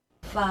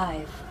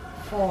5,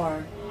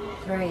 4,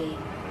 3,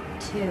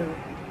 2,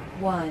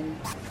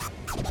 1.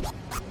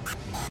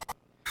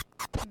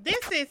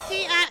 This is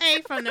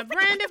TIA from the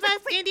Brand of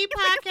Us Indie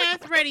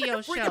Podcast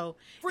Radio Show,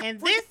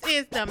 and this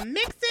is the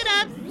Mix It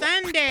Up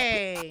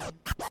Sunday.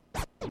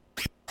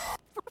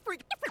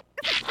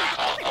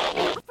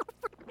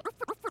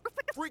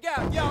 Freak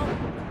out, yo.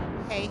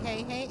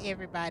 Hey,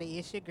 everybody.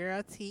 It's your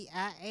girl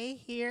TIA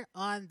here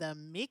on the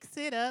Mix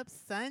It Up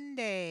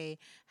Sunday.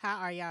 How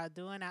are y'all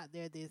doing out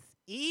there this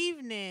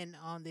evening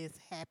on this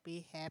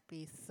happy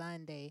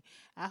Sunday?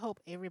 I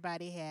hope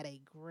everybody had a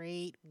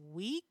great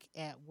week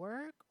at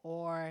work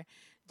or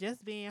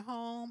just being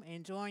home,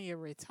 enjoying your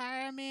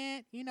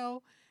retirement,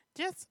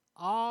 just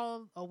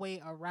all the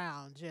way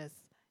around, just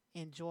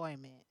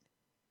enjoyment.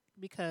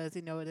 Because,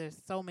 there's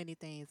so many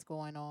things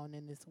going on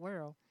in this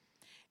world.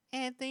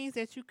 And things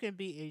that you can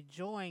be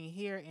enjoying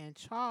here in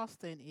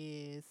Charleston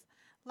is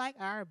like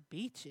our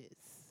beaches.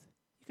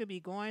 You could be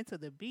going to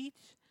the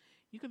beach.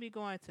 You could be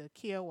going to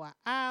Kiowa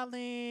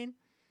Island.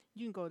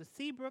 You can go to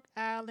Seabrook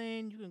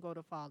Island. You can go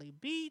to Folly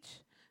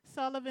Beach,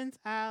 Sullivan's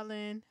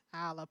Island,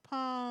 Isle of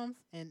Palms,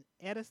 and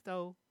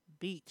Edisto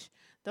Beach.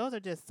 Those are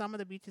just some of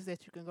the beaches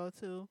that you can go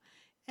to.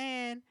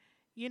 And,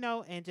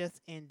 and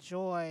just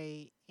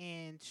enjoy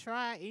and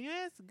try.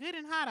 It's good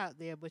and hot out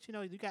there, but, you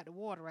got the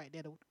water right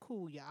there to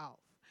cool you off.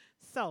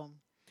 So,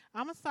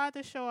 I'm going to start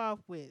the show off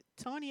with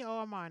Tony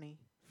Armani,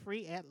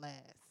 Free at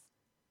Last.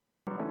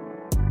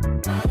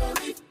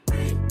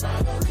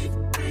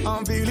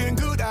 I'm feeling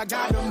good, I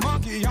got the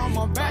monkey on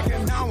my back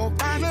and now I'm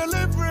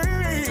finally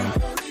free.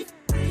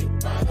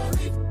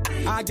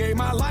 I gave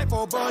my life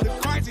over to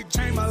Christ, he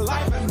changed my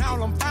life and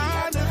now I'm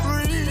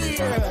finally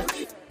free.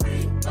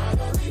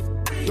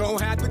 Don't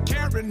have to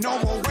carry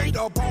no more weight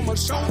up on my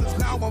shoulders,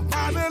 now I'm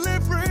finally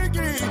free.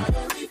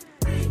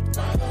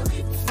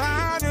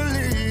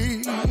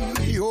 Finally,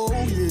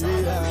 oh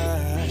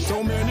yeah.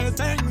 So many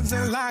things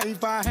in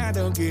life I had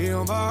to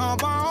give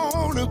up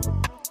on,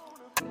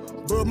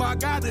 but my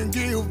God didn't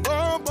give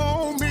up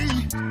on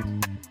me.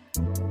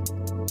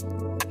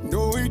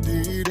 No, he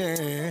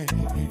didn't.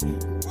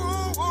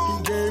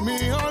 He gave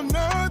me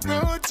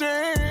another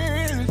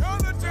chance.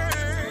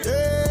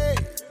 Hey,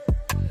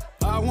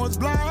 I was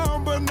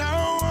blind, but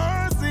now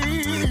I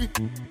see.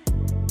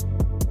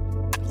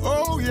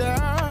 Oh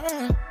yeah.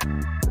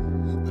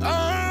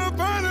 I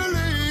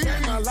finally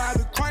gave my life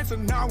to Christ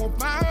and now I'm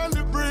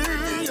finally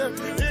free.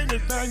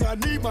 Anything I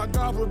need, my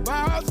God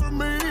provides for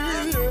me.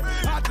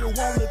 I just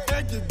want to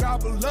thank you,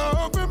 God, for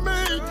loving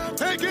me,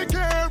 taking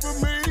care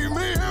of me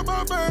and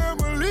my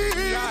family.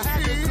 I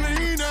had to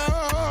clean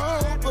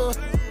up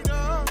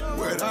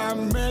when I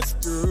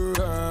messed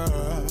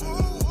up.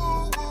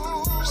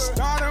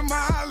 Starting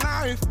my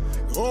life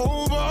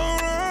over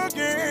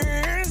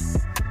again.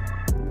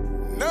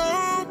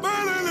 Now I'm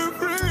finally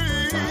free.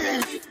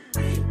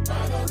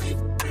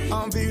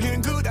 I'm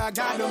feeling good, I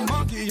got the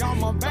monkey on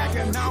my back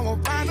and now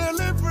I'm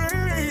finally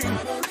free.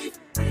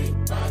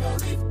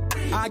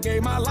 I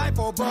gave my life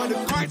over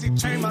to Christ, he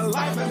changed my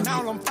life and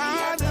now I'm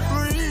finally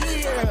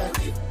free.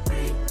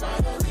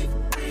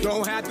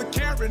 Don't have to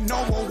carry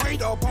no more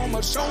weight up on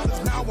my shoulders,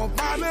 now I'm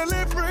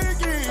finally free.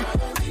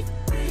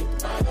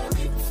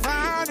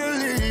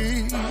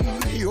 Finally,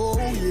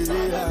 oh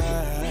yeah.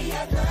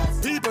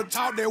 People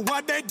talk that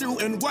what they do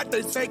and what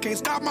they say can't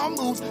stop my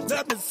moves.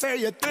 Let me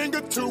say a thing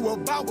or two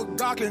about what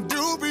God can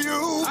do for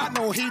you. I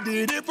know he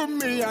did it for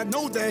me, I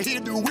know that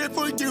he'll do it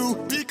for you,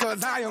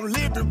 because I am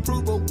living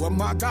proof of what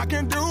my God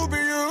can do for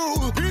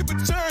you. People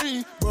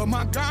change, but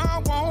my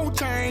God won't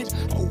change.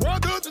 I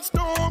weather the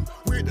storm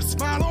with a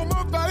smile on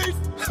my face.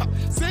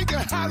 Singing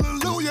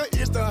hallelujah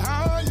is the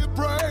higher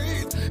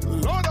praise.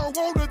 Lord, I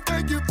want to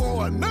thank you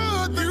for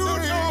another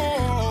day.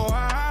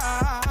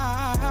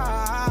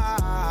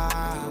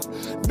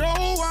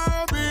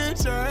 I've been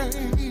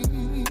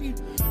changed.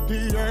 The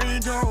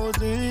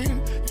angels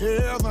in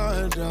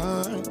heaven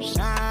done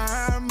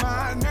shine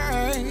my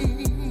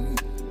name.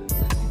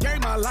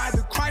 Gave my life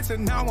to Christ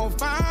and now I'm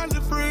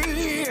finally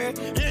free.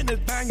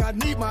 Anything I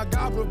need, my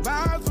God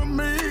provides for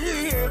me.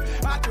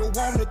 I just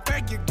want to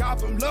thank you, God,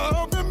 for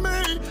loving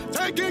me,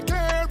 taking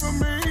care of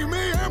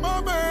me and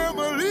my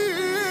family.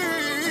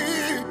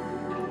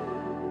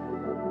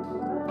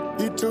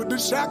 He took the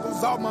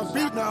shackles off my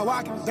feet, now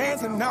I can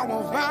dance and now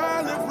I'm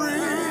finally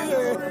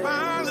free.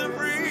 Finally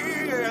free.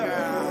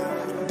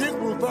 This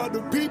was for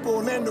the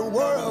people in the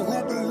world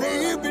who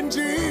believe in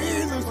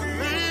Jesus.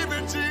 Believe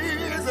in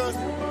Jesus.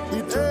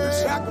 He took the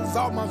shackles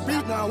off my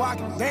feet, now I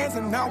can dance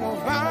and now I'm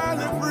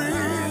finally free.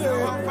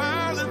 I'm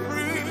finally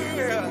free.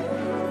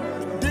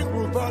 This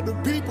was for the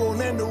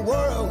people in the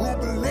world who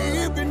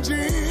believe in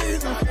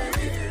Jesus.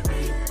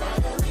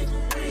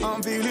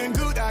 I'm feeling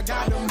good, I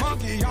got the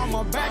monkey on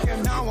my back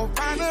and now I'm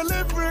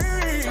finally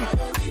free.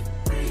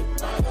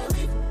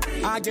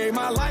 I gave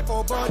my life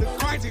over to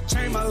Christ, he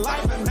changed my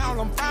life and now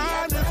I'm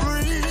finally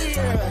free.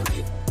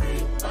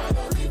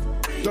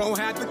 Don't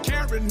have to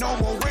carry no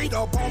more weight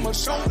up on my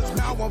shoulders,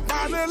 now I'm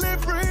finally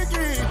free.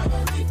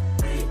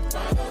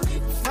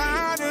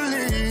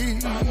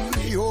 Finally,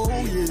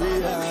 oh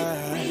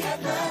yeah.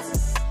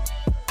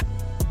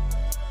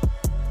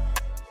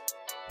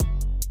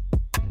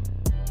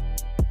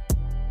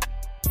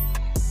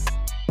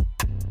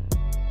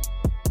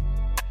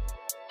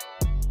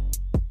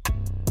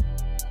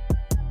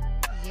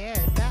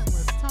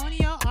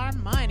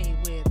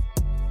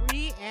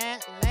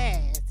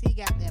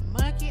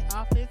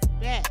 off his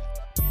back.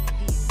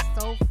 He is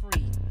so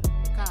free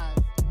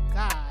because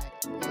God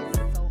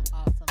is so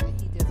awesome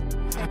and he just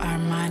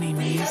Armani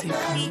Music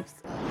keeps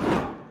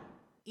us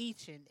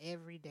each and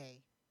every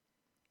day.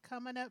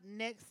 Coming up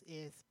next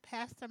is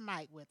Pastor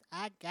Mike with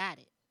I Got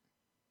It.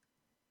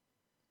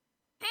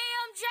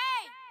 BMJ!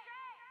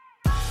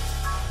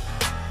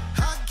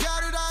 I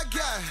got it, I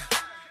got it.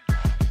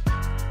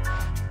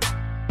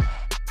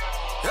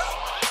 Yeah.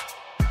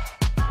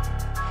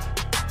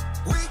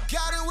 We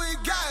got it, we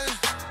got it.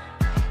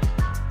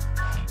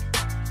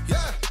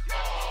 Yeah,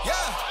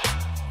 yeah.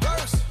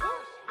 Verse.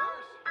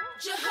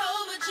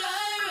 Jehovah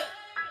Jireh,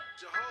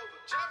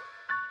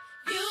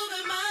 you've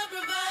been my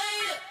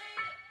provider,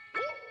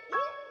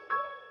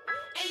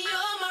 and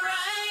you're my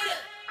rider.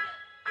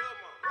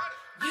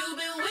 You've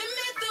been with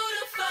me through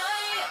the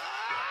fire.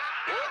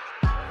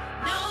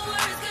 No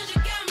worries 'cause you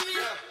got me.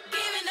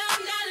 Giving up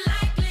not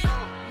likely.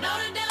 No,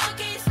 the devil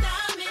can't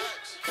stop me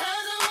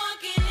 'cause I'm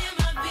walking in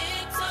my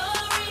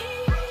victory.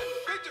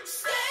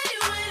 Stay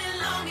with it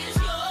long as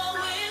you're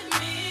with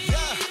me.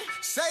 Yeah,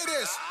 say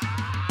this.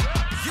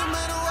 You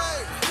made a way.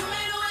 You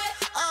made a way.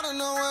 Out of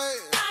no way.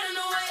 Out of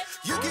no way.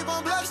 You keep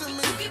on blessing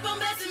me. You keep on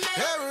blessing me.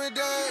 Every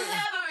day.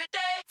 Every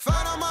day.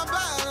 Fight on my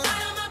battle.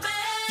 Fight on my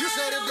battle. You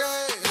say the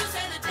day. You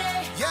say the day.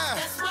 Yeah.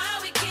 That's why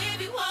we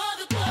give you all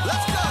the glory.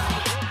 Let's go.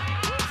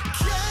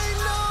 Can't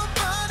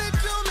nobody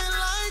do me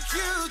like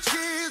you,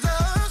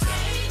 Jesus.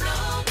 Can't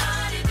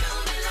nobody do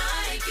me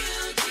like you,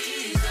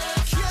 Jesus.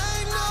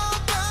 Can't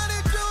nobody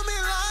do me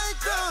like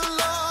the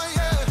Lord,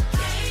 yeah.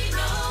 Can't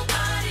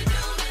nobody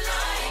do me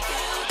like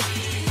you,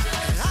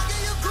 Jesus. I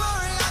give you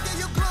glory, yeah. I give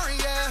you glory,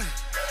 yeah.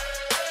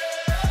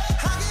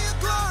 I give you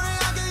glory,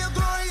 I give you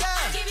glory,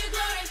 yeah.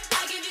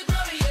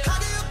 I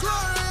give you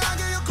glory, I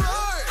give you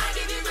glory, I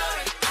give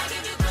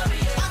you glory,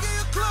 yeah. I give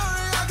you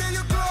glory, I give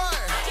you glory,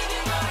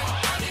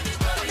 I give you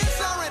glory, It's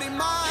yeah. already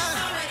mine.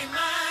 Already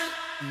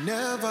mine.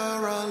 Never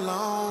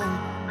alone.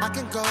 I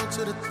can go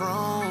to the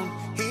throne.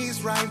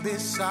 He's right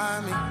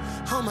beside me.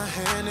 Hold my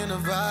hand in the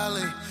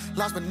valley.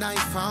 Lost but now he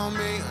found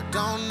me. I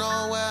don't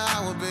know where I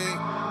would be.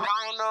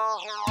 Don't know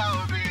who I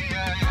would be.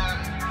 Yeah,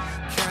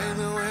 yeah. Came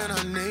through when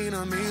I need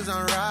him. He's a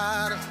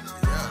rider.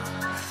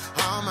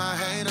 Yeah. All my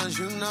haters,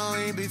 you know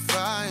he be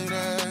fighting.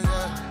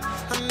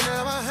 Yeah. I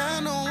never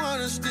had no one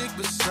to stick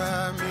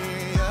beside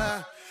me.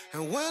 Yeah.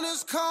 And when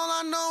it's cold,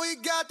 I know he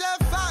got that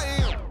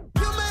fire.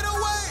 You made a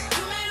way.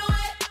 You made a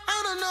way,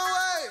 Out of no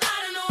way.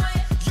 out of no way.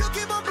 You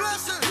keep on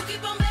blessing You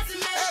keep on blessing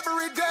me.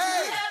 every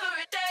day.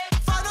 Every day.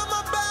 Fight on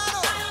my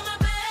battle. Fight on my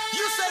battle.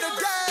 You say the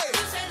day.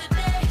 You say the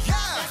day.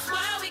 Yeah. That's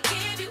why we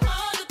give you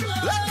all the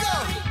glory. Let's go.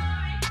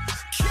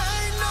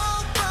 Can't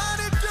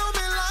nobody do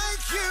me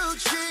like you,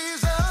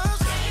 Jesus.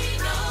 Can't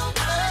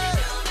nobody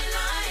do me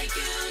like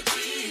you,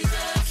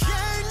 Jesus.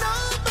 Can't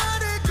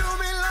nobody do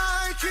me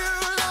like you,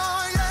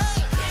 Lord, yeah.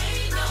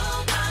 Can't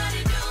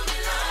nobody do me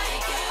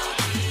like you,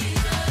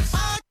 Jesus.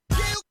 I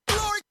give you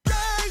glory,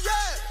 yeah,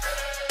 yeah.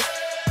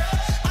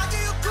 I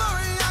give you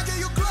glory, I give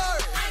you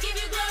glory. I give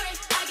you glory,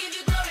 I give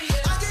you glory,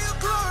 yeah. I give you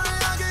glory,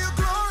 I give you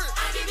glory.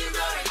 I give you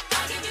glory,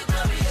 I give you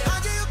glory, yeah. I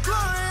give you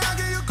glory, I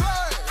give you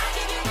glory. I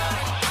give you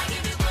glory, I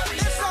give you glory,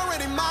 It's yeah.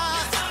 already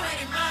mine. It's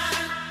already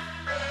mine.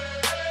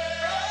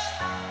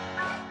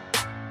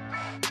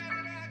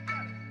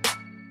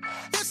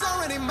 It's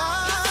already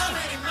mine. It's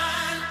already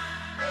mine.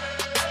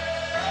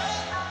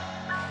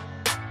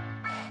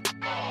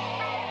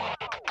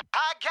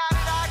 I got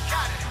it, I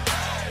got it.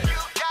 You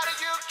got it,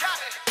 you got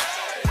it.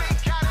 We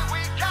got it,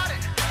 we got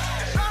it.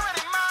 It's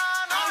already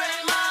mine,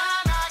 already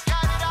mine. I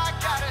got it, I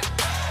got it.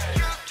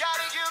 You got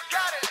it, you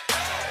got it.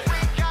 We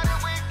got it,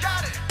 we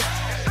got it.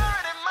 It's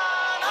already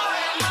mine,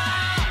 already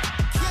mine.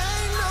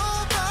 Can't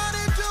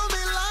nobody do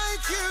me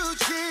like you,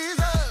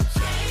 Jesus.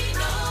 Can't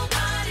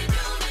nobody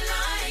do me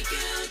like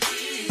you,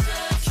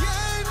 Jesus.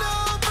 Can't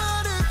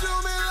nobody do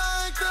me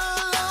like the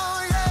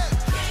Lord, yeah.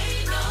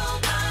 Can't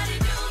nobody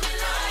do me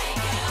like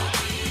you,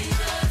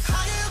 Jesus.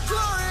 I give you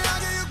glory,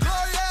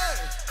 yeah.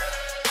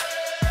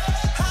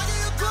 I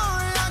give you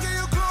glory, I give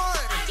you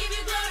glory. I give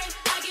you glory,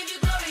 I give you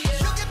glory,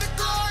 yeah. You get the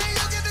glory,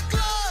 you get the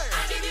glory.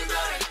 I give you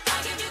glory, I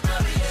give you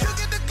glory, yeah. You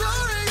get the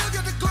glory, you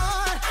get the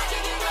glory. I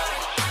give you glory,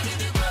 I give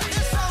you glory, yeah.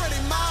 It's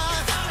already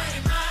mine. It's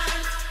already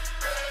mine.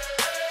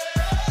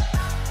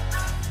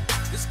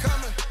 It's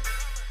coming.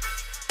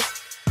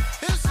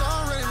 It's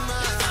already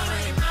mine. It's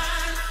already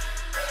mine.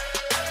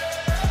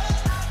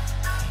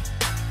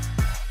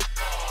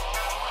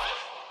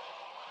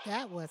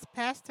 That was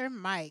Pastor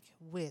Mike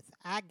with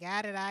I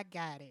Got It, I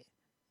Got It.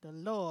 The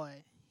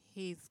Lord,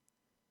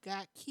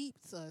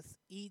 keeps us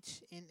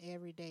each and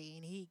every day,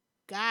 and he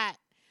got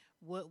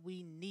what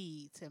we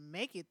need to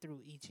make it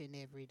through each and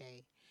every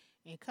day.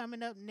 And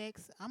coming up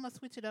next, I'm going to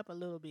switch it up a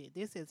little bit.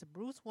 This is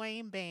Bruce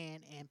Wayne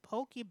Band and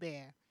Pokey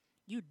Bear.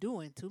 You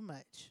doing too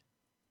much.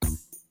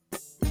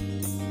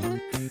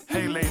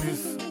 Hey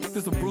ladies, this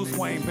is Bruce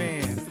Wayne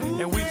Band,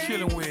 and we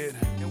chilling with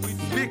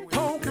Big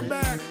Pokey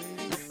Bear.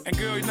 And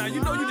girl, now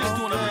you know you just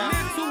doing a little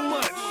too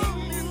much.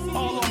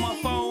 All on my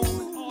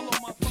phone,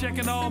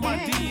 checking all my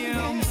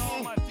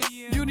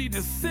DMs. You need need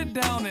to sit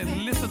down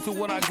and listen to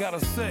what I gotta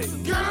say.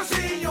 Girl, I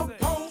see your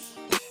post.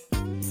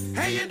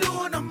 Hey, you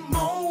doing the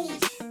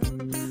most.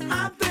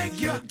 I think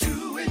you're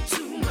doing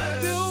too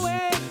much.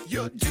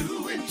 You're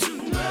doing too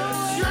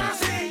much. Girl, I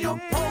see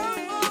your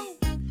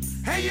post.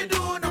 Hey, you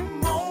doing the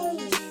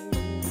most.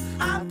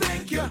 I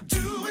think you're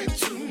doing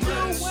too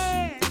much.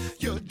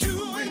 You're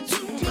doing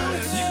too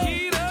much. You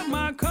heat up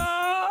my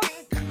car,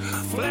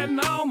 flatten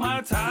all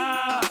my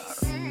tires.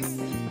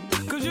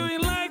 Cause you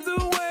ain't like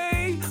the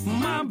way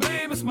my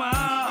baby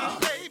smile.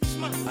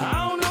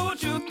 I don't know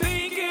what you're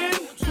thinking,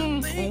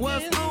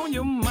 what's on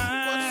your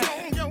mind.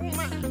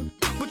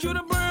 But you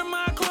done burned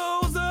my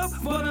clothes up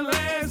for the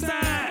last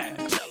time.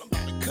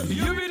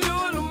 You be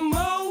doing the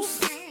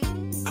most,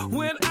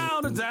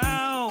 without a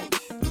doubt.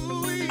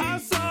 I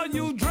saw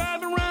you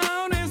driving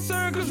around in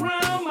circles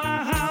round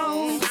my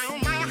house.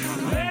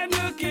 That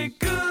looking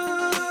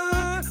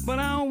good, but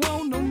I don't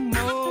want no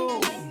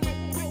more.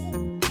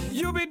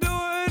 You be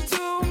doing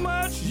too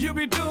much, you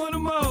be doing the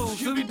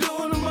most, you be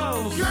doing the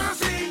most. Girl, I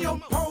see your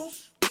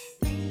post.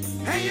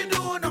 Hey, you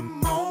doing the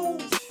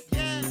most.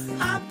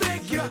 I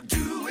think you're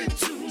doing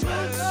too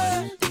much.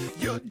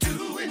 You're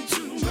doing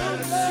too much.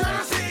 Girl,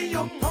 I see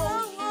your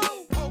post.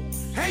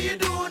 Hey, you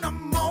doing the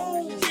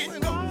most.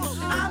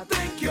 I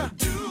think you're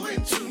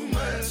doing too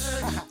much.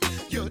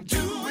 You're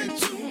doing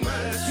too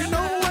much. You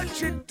know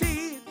what you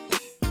did?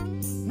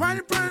 Right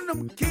in front of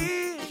them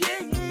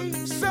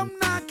kids. Something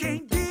I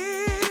can't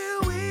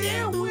deal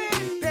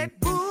with. That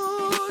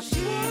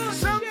bullshit.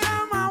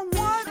 Sometimes I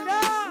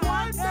wonder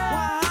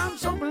why I'm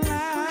so blind.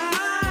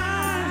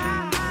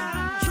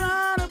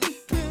 Trying to be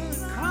good,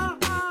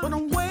 but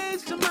I'm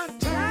wasting my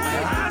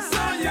time. I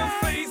saw your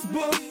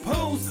Facebook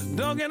post,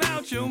 dogging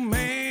out your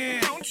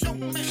man,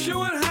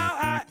 showing how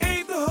I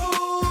ate the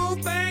whole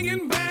thing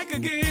and back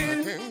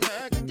again.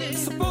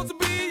 Supposed to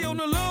be on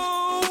the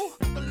low,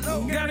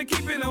 gotta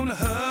keep it on the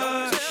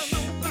hush.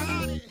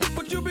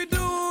 But you be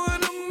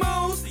doing the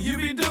most, you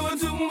be doing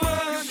too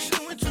much.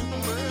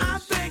 I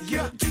think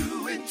you're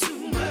doing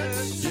too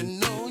much. You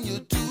know you're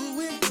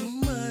doing too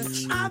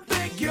much. I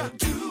think you're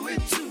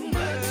doing too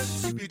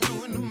much. You be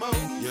doing the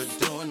most. You're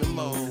doing the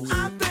most.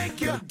 I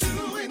think you're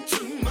doing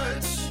too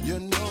much. You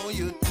know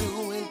you're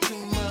doing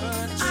too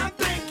much. I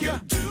think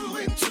you're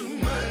doing too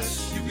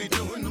much. You be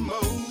doing the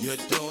most. You're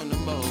doing the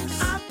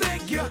most. I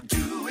think you're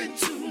doing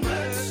too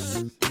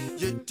much.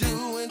 You're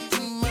doing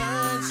too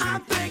much. I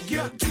think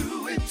you're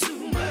doing too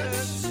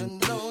much. You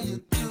know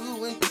you're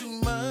doing too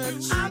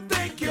much. I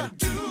think you're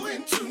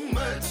doing too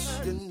much.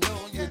 You know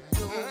you're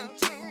doing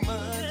too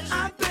much.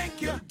 I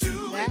think you're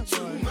doing That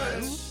too was much.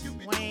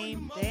 Bruce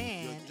Wayne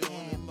Band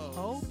and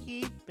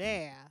Pokey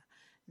Bear.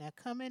 Now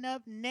coming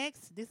up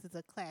next, this is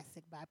a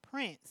classic by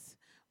Prince,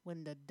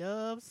 When the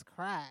Doves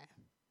Cry.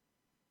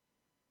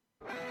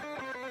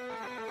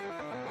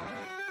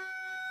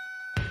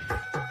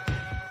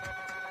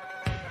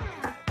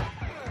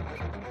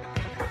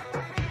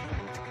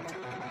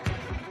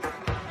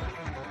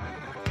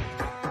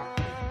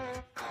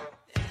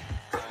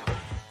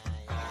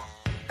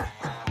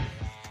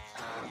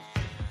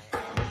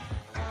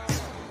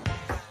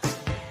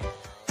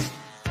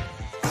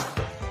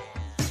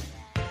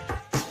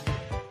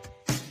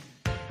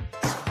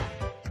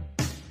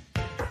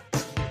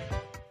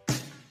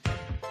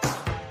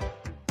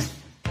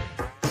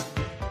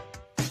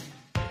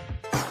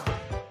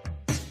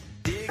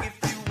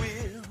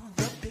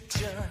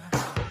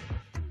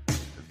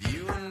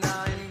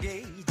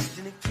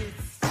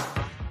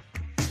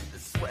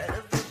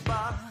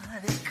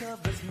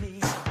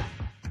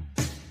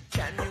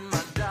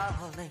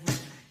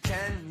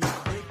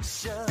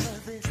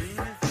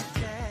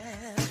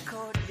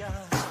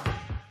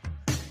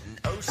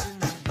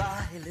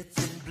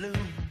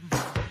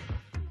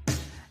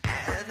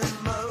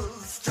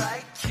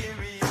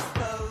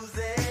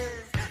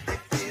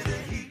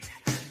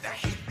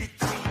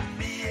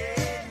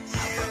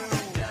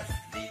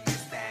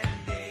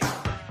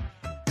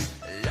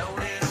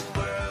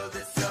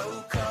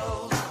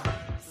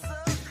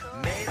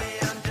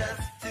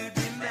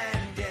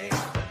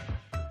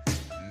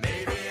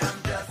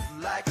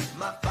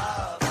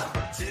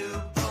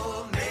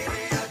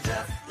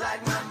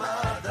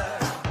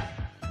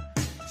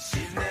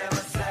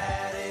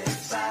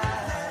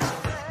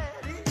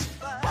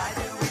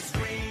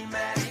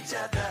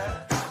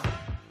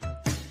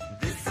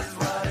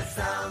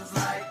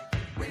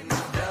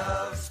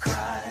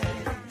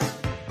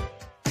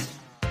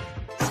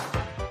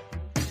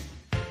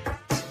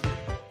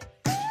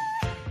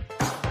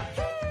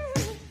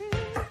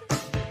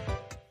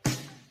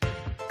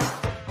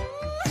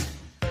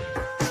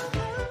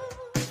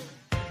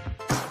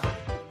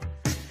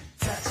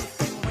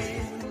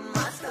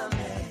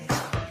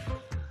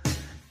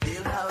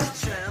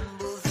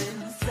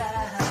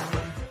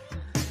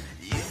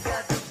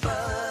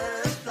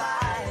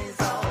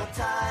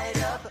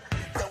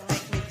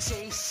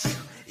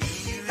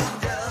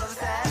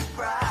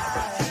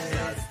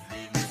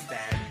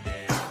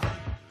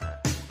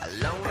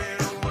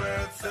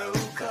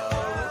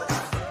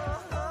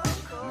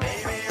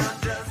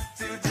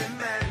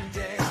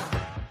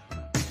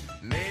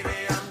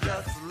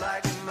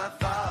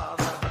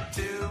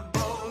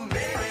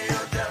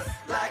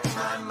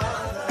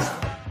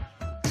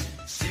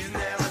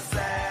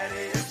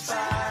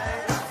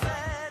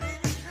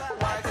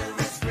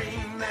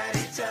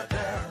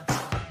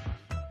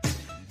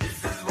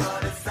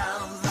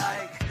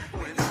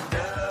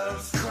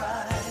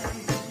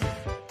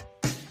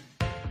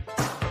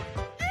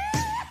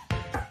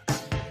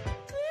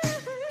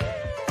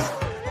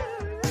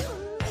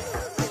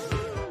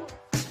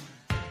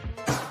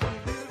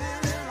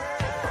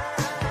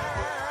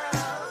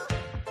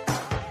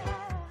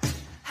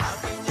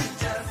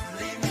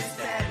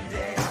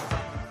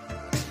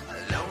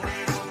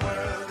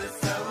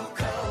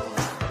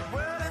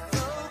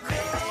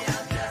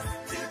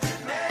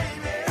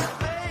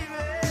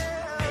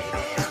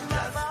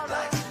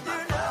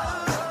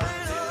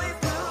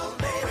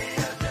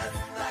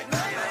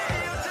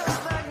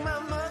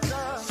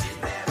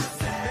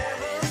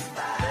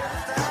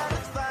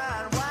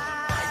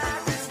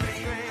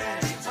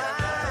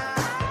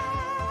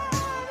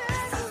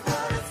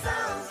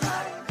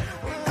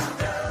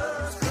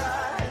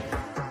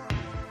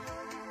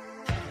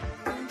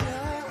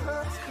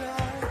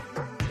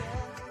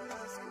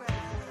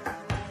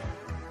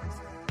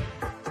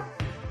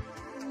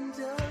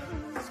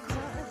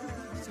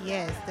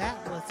 Yes, that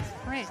was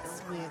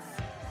Prince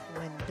with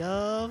When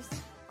Doves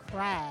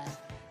Cry.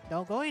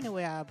 Don't go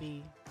anywhere. I'll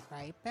be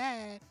right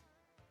back.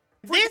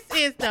 This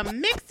is the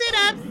Mix It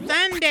Up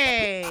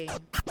Sunday.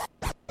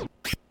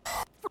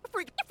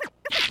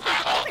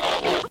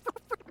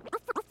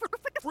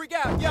 Freak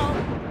out, yo.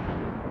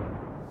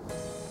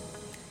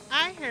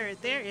 I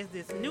heard there is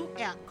this new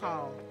app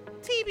called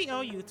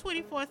Tbou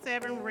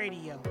 24/7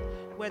 Radio,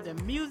 where the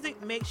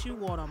music makes you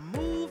want to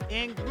move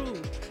and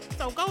groove.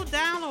 So go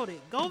download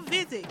it. Go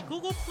visit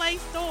Google Play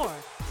Store,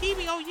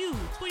 Tbou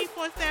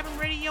 24/7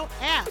 Radio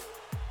app.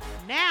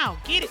 Now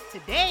get it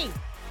today.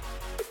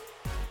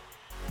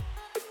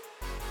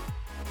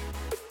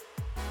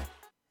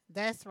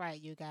 That's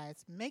right, you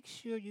guys. Make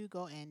sure you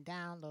go and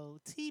download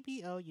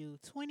Tbou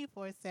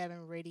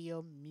 24/7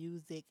 Radio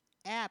Music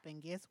app.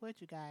 And guess what,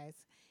 you guys?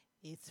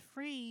 It's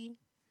free.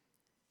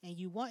 And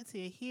you want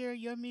to hear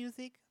your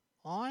music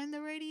on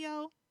the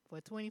radio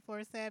for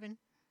 24/7?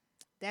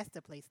 That's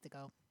the place to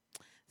go.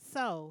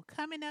 So,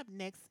 coming up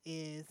next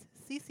is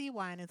CeCe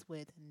Winans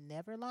with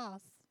Never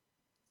Lost.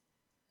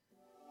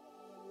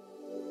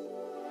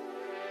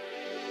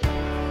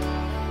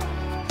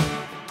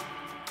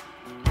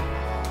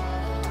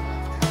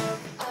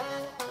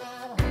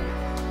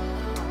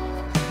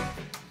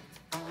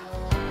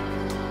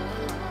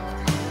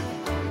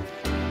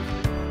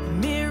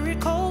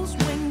 Miracles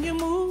when you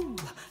move,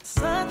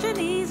 such an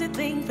easy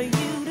thing for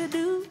you to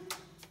do.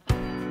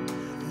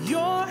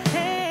 Your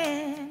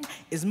hand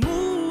is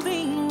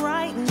moving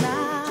right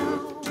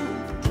now.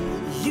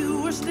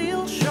 You are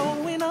still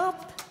showing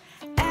up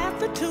at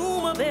the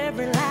tomb of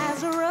every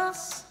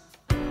Lazarus.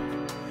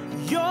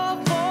 Your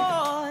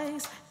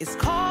voice is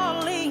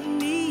calling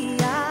me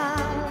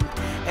out.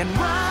 And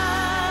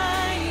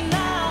right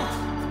now,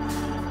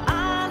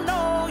 I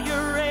know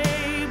you're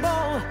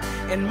able.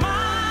 And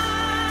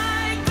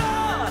my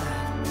God,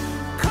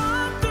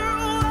 come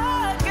through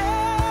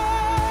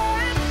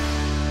again.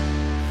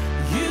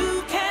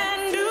 You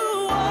can do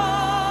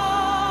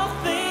all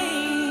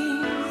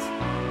things.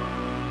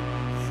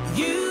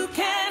 You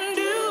can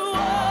do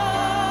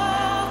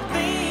all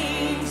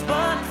things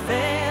but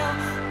fail.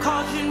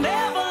 'Cause you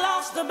never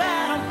lost a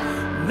battle.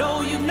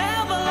 No, you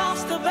never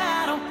lost a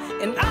battle.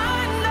 And I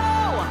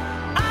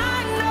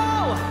know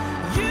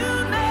you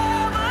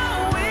never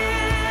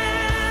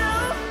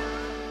will.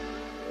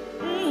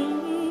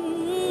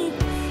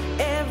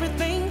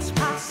 Everything's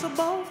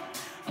possible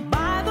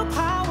by the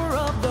power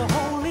of the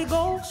Holy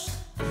Ghost.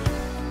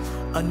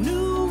 A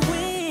new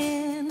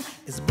wind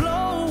is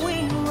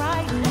blowing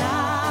right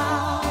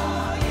now,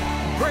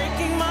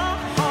 breaking my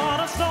heart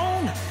of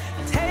stone,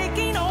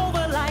 taking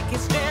over like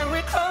it's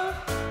Jericho.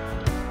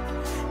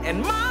 And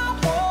my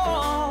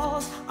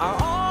walls are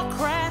all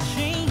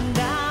crashing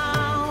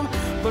down.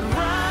 But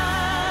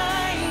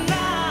right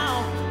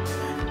now,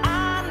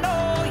 I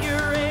know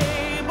you're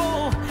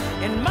able.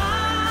 And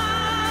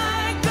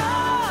my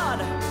God,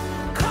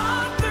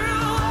 come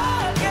through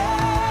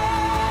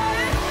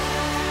again.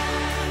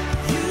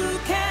 You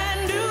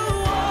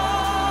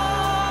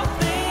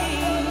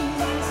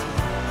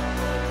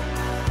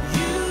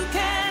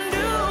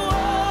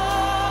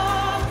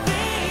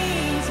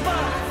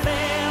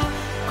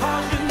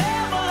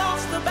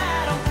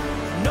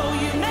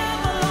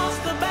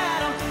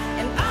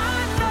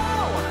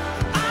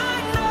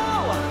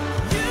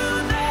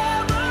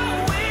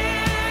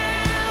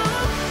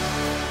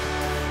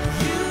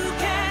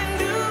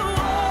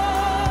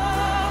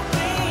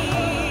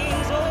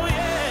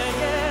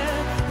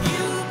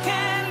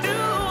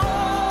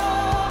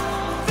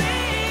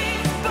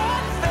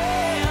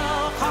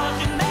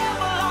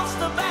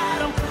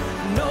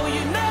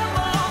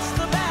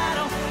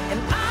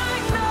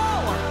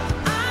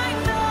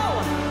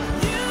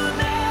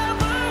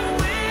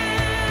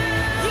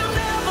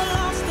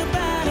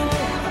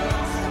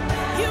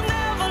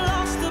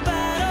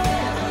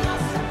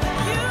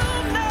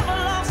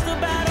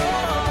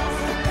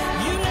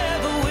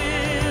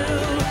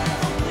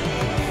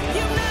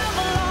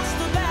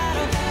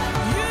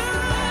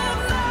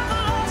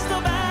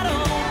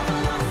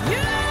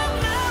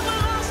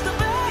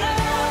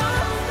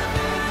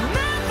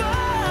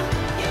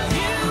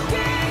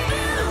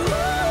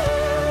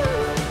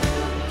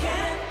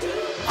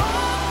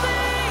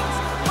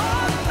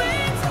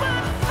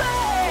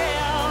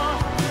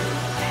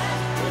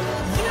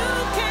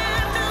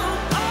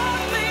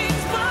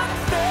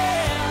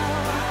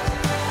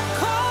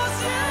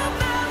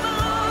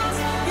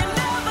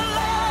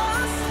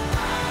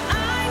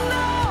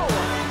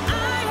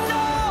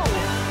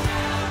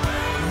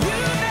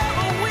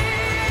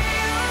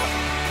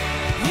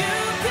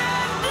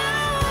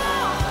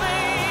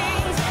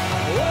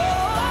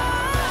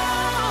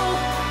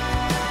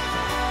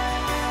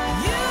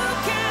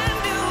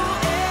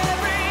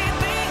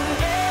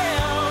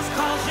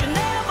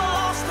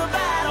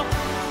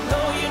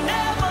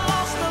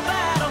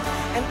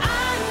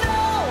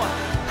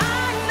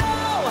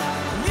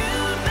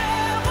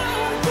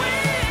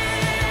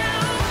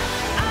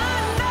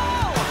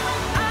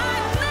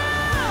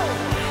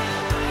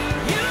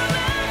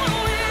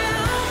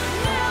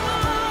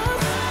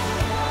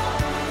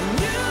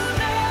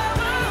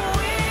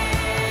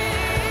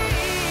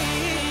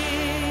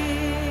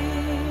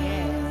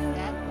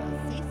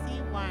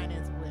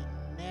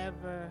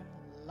never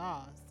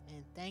lost.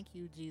 And thank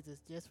you, Jesus,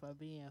 just for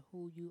being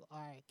who you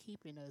are and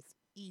keeping us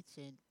each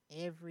and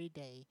every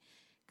day.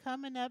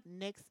 Coming up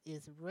next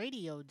is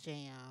Radio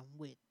Jam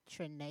with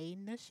Trinae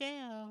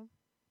Nichelle.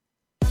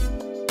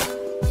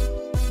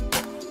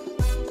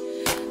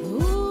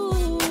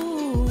 Ooh,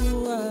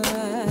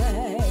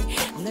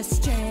 let's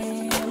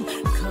jam.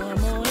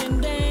 Come on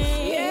and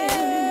dance.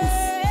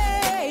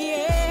 Yeah,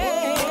 yeah.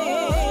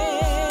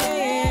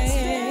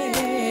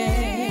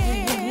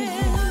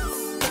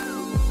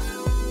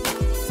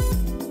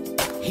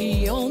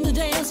 He on the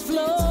dance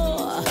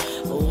floor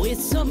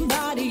with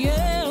somebody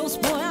else.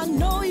 Boy, I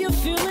know you're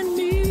feeling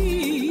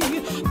me.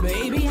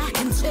 Baby, I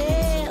can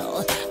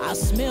tell. I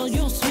smell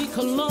your sweet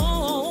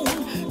cologne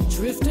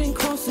drifting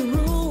across the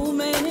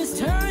room, and it's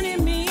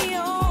turning me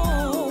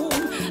on.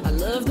 I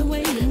love the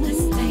way you move.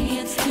 Let's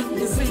dance to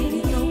the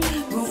radio,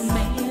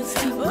 romance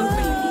to the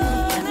radio.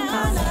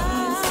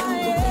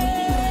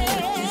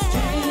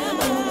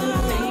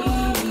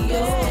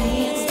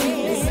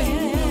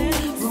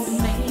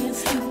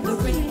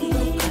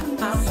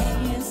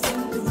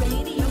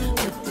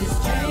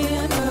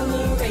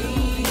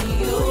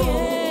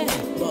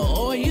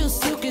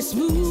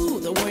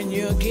 Smooth when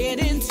you get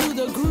into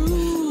the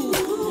groove.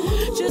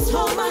 Just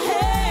hold my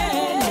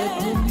hand, let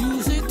the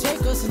music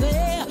take us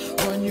there.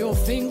 Run your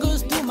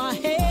fingers through my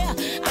hair.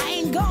 I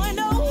ain't going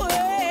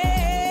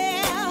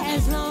nowhere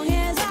as long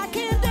as I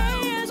can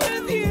dance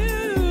with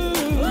you.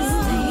 Let's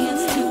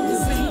dance to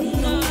the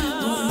radio,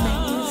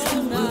 romance to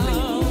the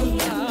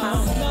radio.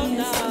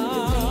 Dance to the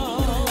radio,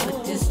 put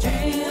this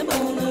jam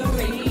on the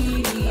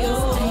radio.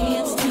 Let's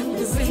dance to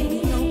the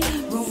radio,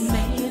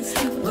 romance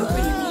to the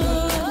radio.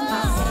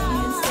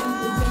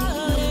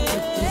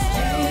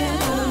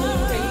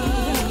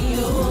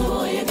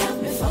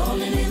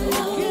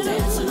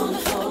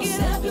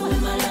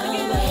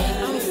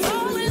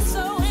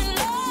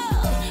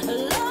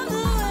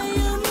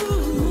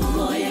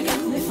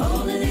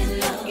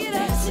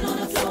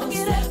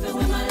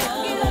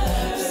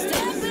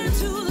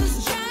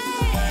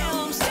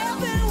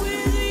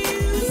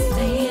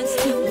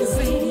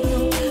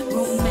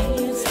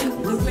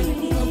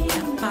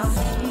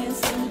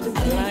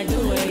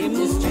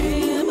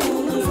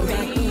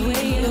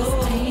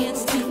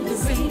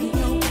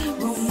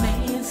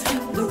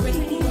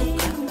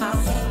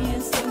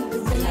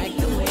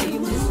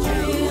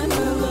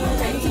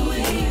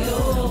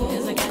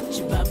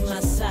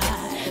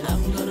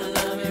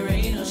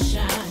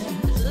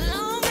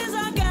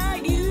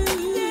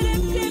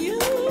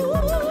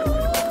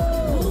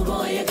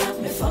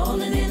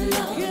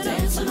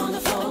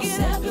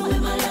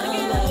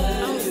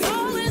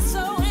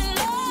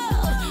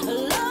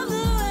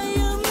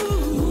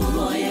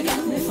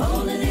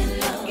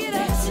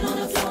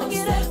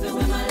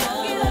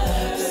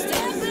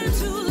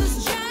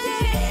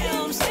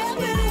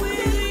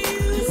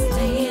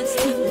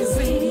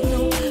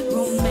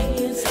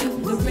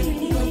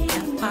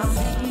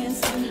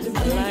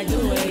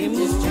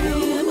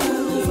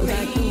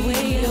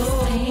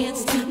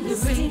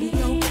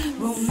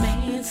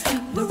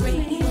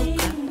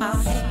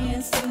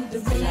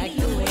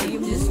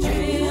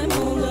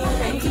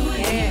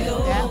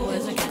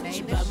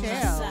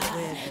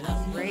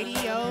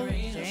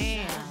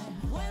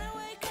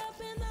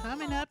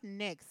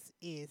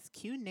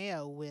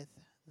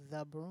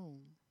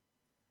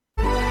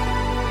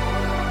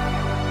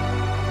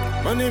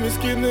 My name is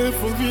Kidney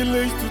from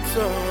village to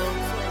town.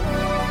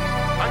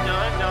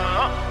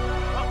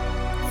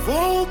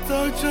 Volta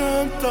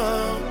jam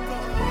town.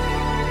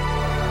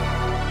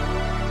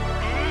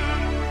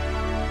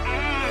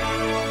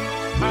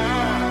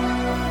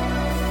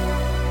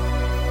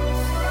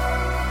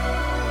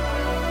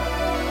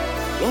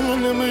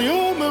 Don't name yo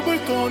me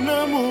beton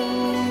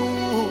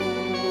amour.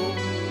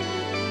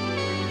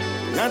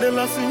 Nade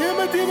la signe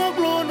me tima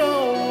blonda.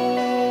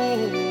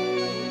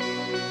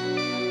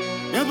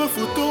 Never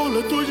photo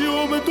le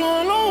toujours me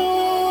tono.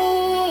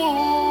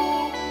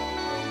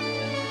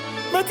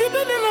 Ma ti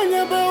bene la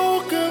nyaba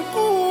aucun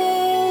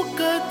coup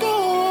que to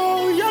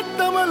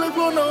yatta mal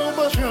blonda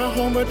ba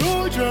home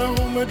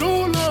do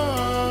la.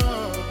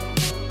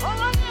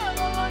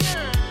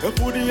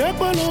 Pudi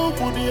akbalo.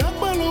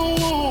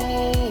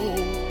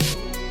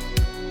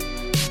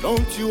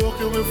 Don't you walk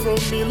away from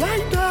me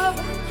like that.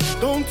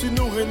 Don't you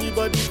know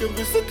anybody can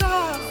visit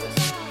us?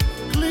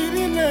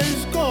 Cleanliness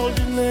is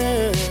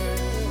godliness.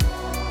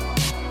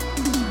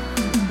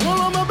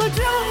 Mama, but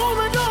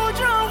home do.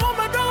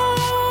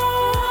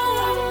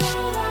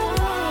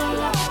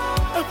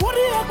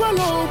 Pudi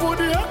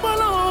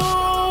akbalo.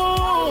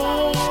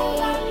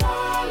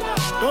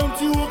 Don't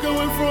you walk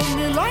away from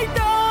me like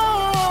that.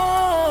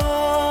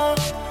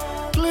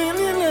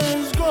 Cleanliness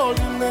is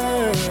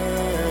godliness.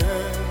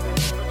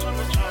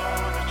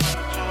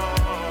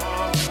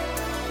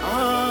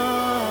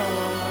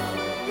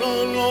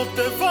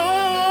 Te va.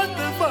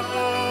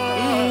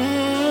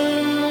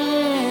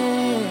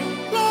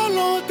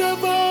 Lolo, te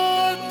va.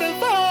 Te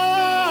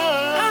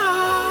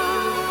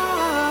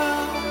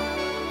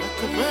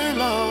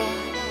bella.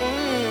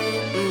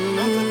 Te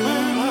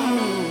bella.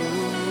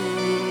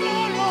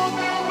 Lolo,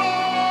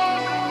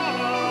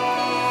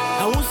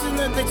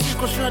 the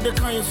chico shot the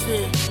can you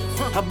say?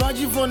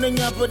 Abaji von the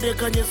yapa de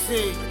can you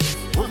say?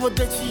 Over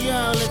the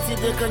chia, let's see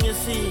the can you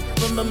see?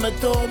 Remember me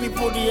told me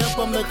put the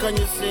upper me can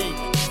you say?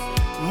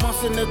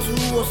 Mass in the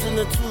two, was in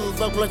the two,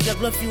 but black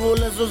fluffy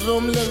all as a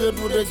zoom level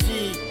to the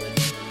G.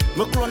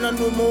 Macrona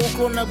no more,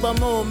 clona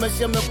bamo,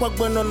 Messia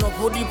McQuackban no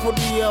podi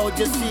or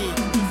just see.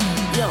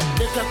 Yo,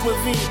 the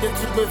Kakwavi, the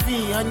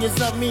Tbou, and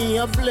yes, me,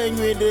 I blame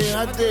you, the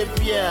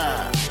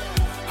Hatepia.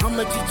 How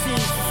much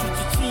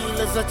chichi,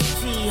 let's a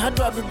chichi, had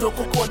rather do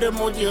cocoa de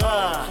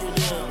modia.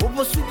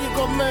 Over Suki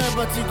Gome,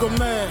 but he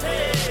gome.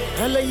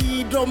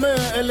 Ele dome,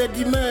 ele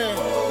dime.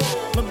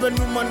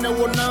 Mabenu man, no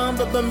one,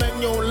 but the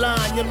men your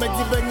line, you met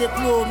the Benny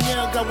Club,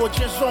 Miaga, what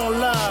you're so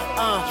la.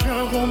 Ah,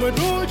 Jahome la.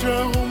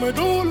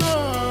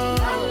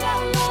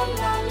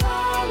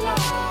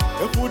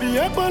 Put the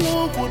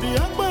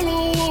akbalo.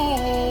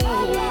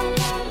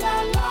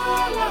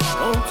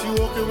 Don't you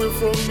walk away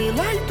from me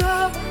like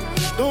that?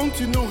 Don't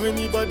you know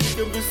anybody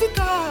can visit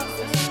us?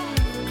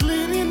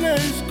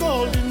 Cleanliness,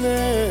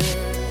 godliness.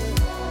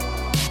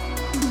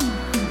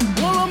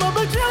 Well, I'm a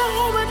bit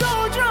home.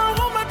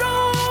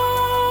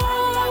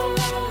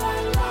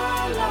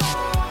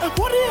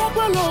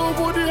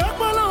 Put the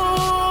akbalo.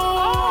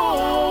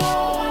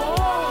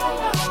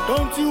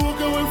 Don't you walk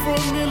away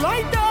from me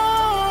like that?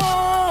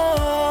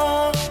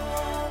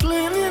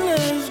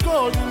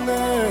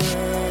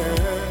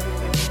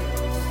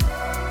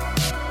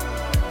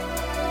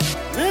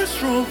 Let's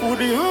throw for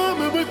the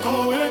arm of a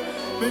toy.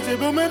 Major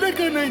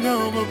Medican and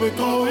arm of a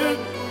toy.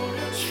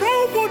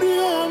 Throw for the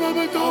arm of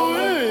a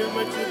toy.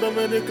 Major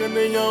Medican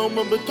and arm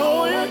of a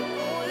toy.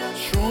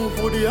 Throw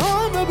for the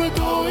arm of a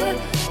toy.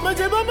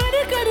 Major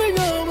Medican and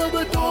arm of a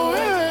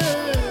toy.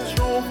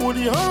 Throw for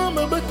the arm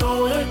of a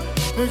toy.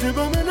 Major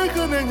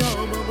Medican and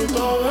arm of a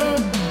toy.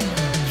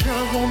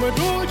 Jahome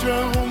do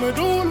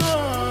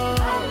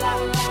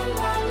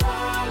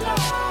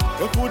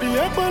Put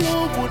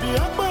the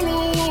akbalo.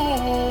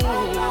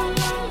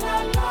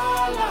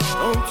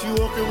 Don't you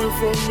walk away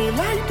from me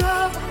like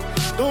that?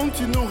 Don't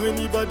you know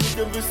anybody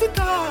can visit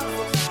us?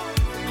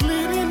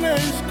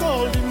 Cleanliness,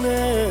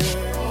 godliness.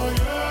 Oh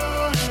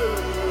yeah.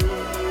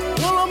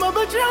 Well, I'm a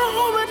bit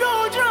Jahome do.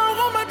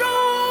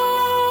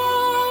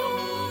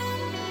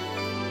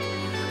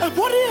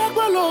 Put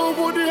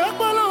the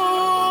akbalo.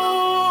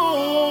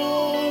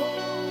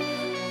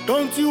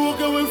 Don't you walk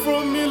away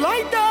from me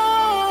like that?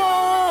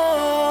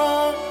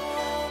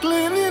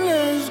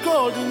 Cleanliness,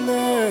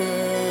 godliness.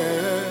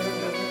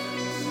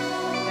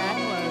 That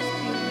was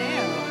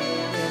Cunell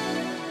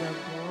with The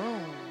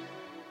Broom.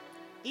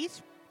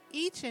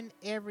 Each and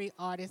every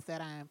artist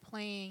that I am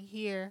playing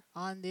here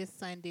on this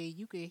Sunday,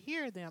 you can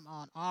hear them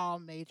on all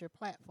major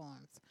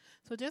platforms.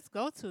 So just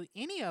go to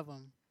any of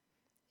them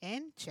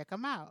and check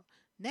them out.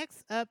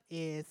 Next up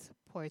is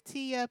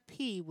Portia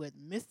P with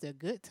Mr.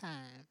 Good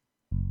Time.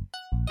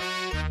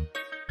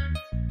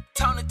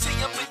 Tony T,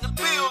 I'm in the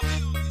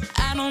building.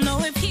 I don't know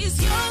if he's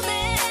your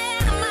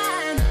man or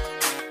mine,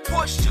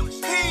 Portia P.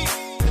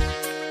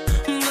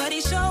 but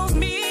he shows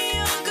me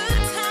a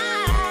good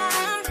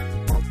time.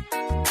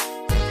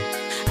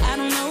 I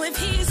don't know if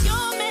he's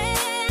your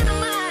man or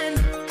mine,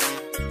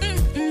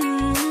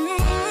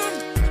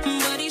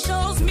 but he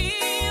shows me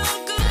a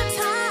good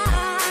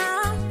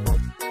time.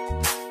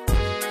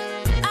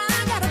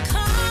 I got a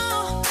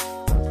call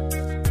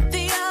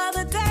the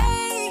other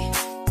day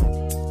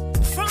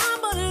from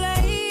a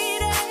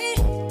lady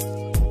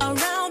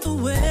around the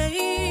way.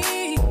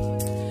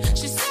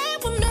 She said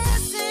we're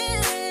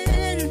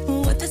messing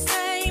with the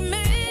same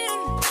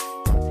man,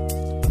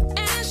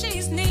 and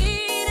she's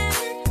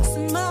needing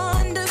some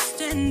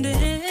understanding.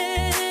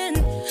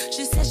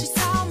 She said she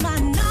saw my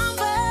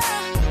number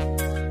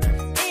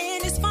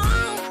in his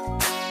phone,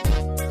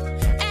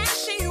 and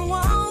she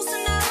wants to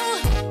know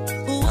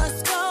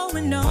what's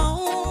going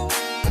on.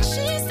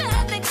 She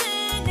said they've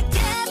been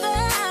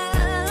together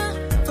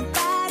for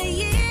about a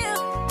year.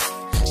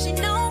 She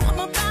know I'm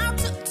about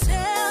to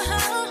tell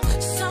her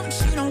something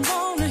she don't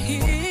wanna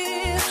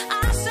hear.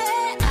 I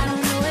said I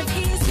don't know if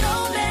he's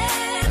your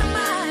man or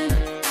mine,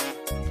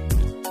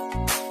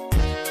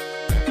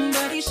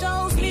 but he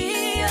shows me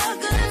a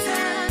good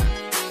time.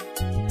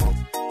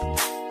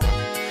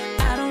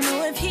 I don't know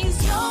if he's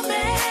your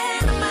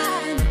man or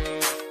mine,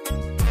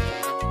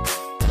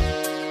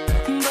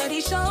 but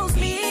he shows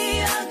me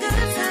a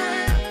good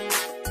time.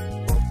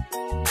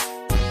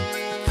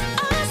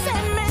 I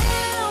said,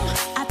 ma'am,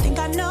 I think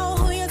I know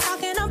who you're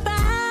talking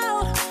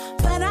about,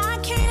 but I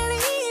can't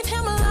leave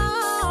him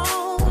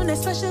alone,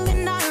 especially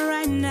not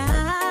right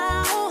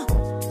now.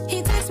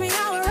 He takes me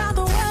all around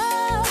the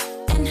world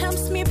and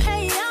helps me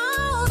pay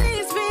all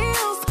these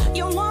bills.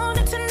 You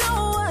wanted to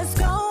know what's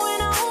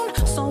going on,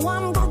 so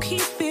I'm gonna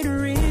keep it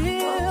real.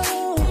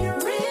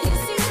 You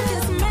see,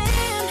 this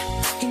man,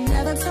 he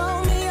never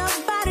told me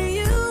about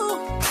you,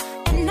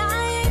 and I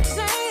ain't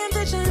saying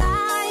that you're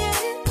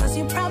lying, 'cause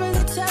you're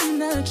probably telling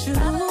the truth.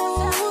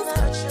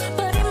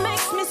 But it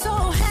makes me so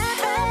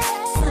happy.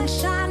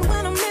 Sunshine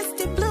when I'm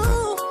misty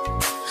blue.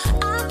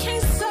 I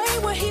can't say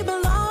where he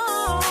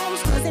belongs,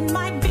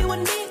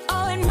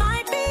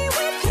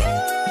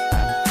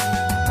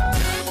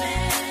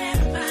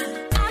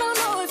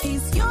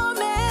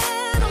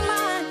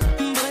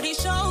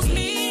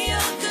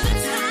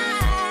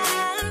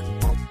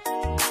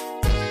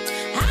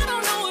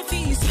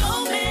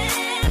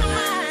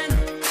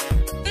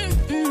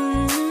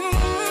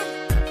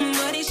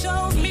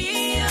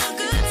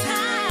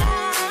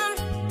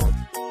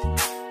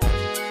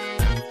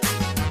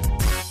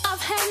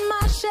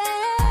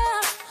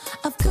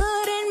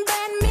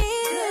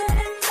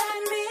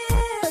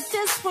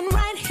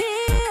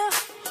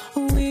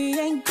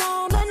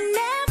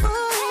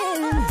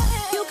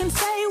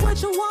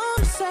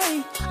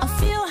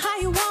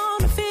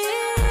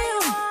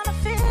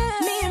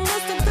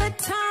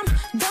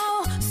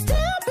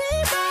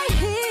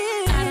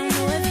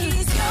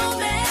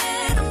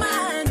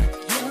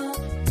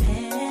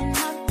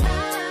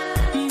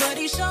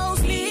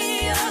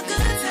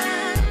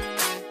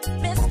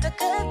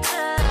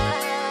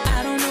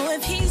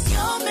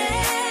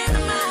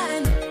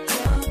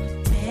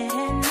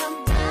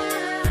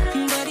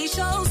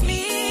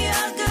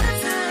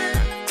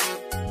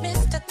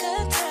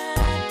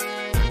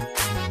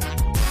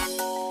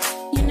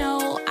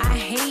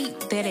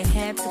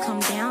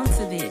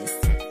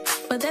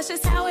 that's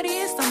just how it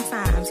is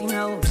sometimes. You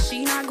know,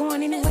 she not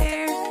going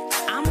anywhere.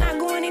 I'm not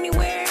going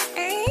anywhere.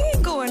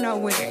 Ain't going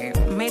nowhere.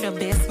 May the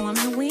best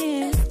woman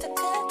win.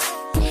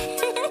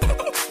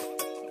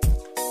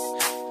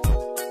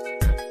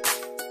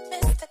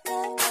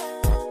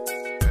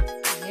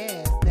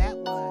 Yes, that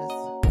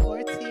was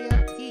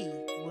Portia P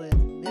with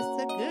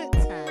Mr. Good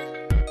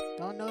Time.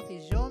 Don't know if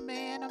he's your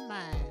man or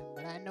mine,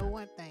 but I know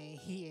one thing.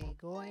 He ain't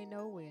going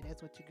nowhere.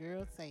 That's what your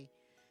girls say.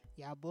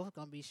 Y'all both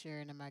gonna be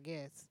sharing them, I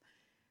guess.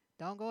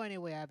 Don't go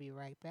anywhere. I'll be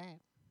right back.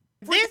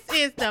 This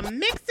is the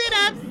Mix It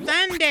Up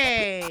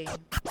Sunday.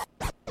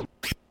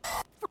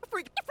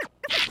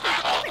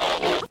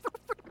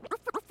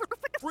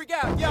 Freak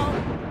out, yo.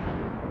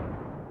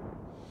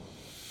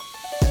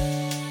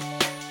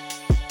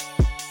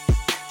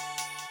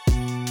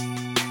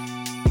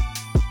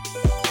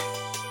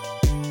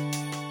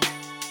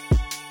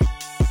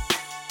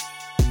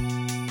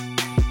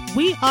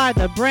 We are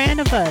the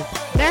brand of us.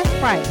 That's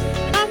right.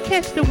 Come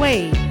catch the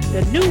wave,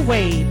 the new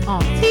wave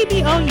on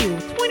Tbou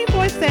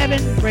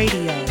 24/7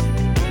 radio.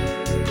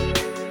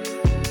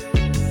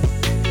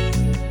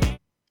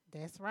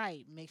 That's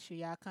right. Make sure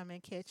y'all come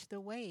and catch the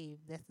wave.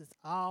 This is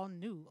all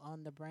new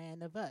on the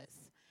brand of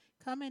us.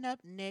 Coming up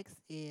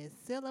next is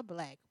Cilla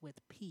Black with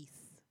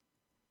Peace.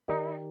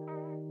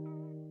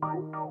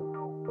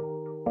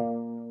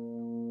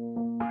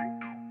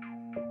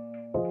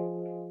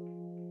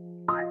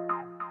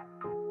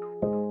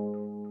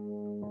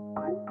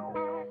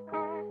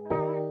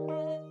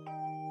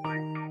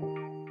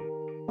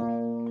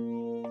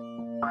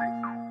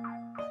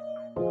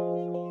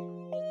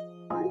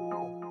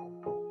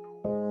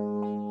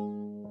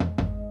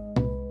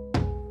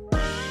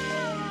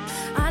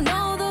 I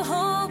know the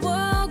whole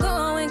world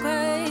going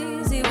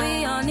crazy.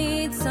 We all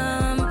need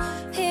some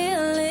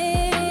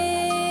healing.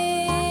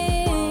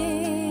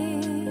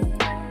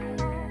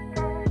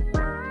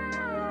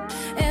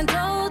 And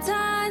though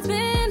times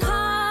been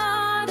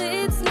hard,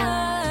 it's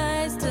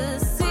nice to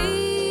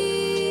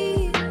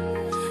see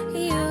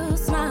you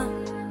smile.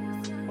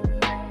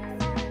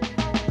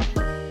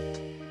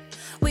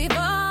 We've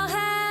all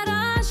had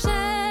our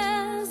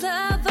shares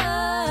of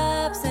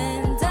ups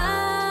and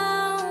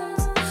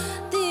downs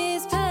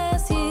these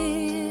past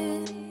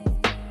years.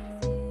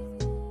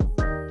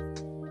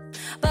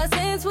 But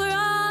since we're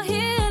all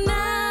here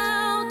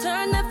now,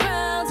 turn the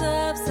frowns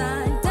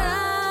upside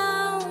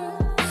down.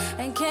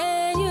 And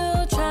can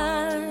you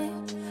try?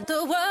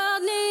 The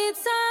world needs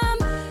some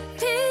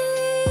peace.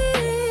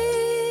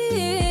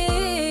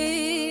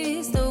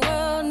 The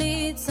world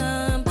needs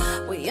some.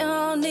 We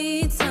all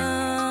need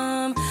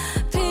some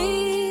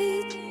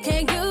peace.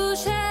 Can you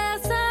share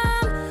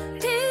some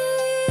peace?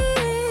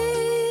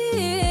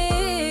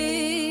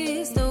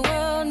 The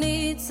world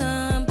needs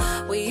some.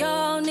 We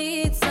all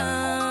need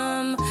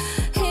some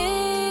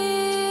healing.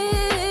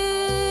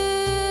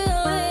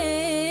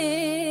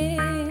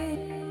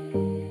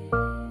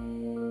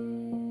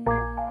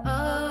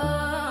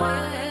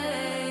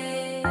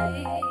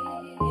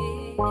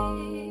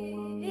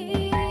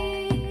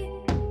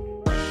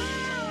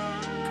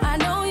 I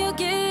know you're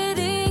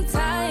getting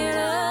tired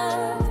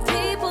of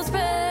people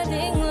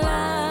spreading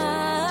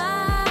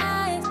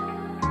lies.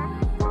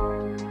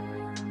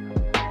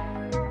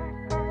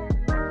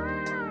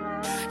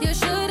 You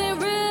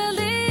shouldn't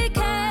really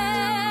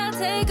care.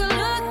 Take a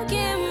look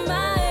in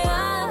my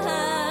eyes.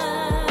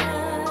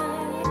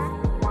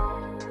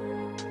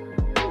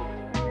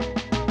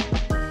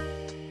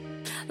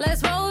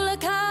 Let's roll a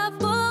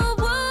couple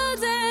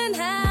woods and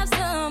have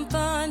some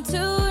fun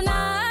tonight.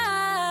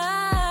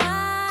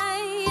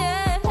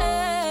 Yeah.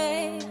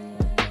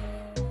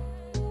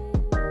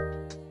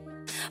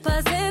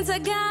 But since I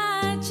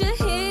got you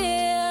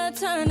here,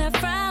 turn that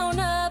frown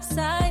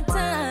upside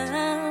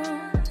down.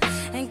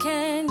 And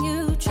can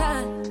you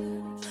try?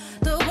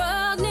 The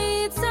world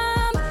needs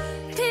some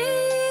peace.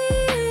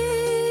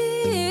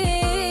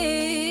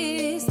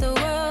 The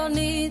world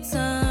needs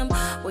some.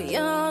 We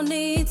all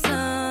need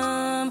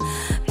some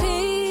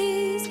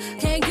peace.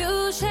 Can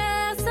you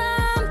share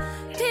some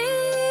peace?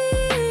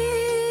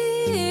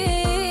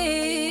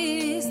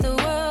 The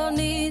world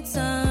needs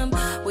some.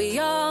 We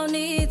all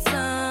need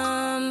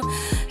some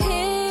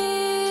healing.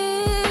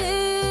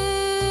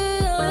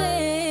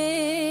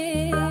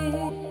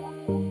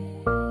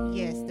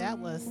 Yes, that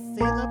was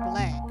Cilla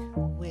Black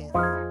with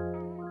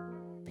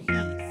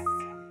Peace.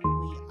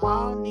 We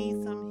all need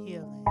some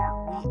healing.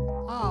 We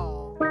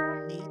all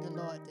need the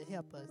Lord to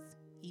help us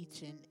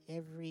each and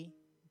every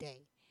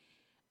day.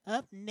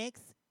 Up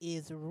next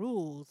is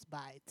Rules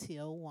by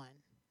Till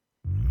One.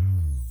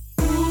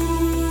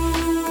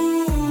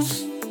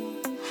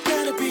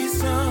 Gotta be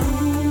some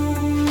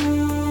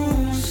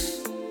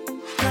rules.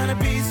 Gotta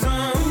be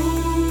some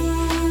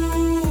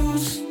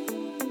rules.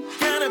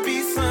 Gotta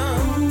be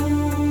some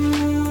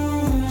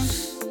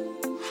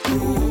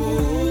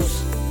rules.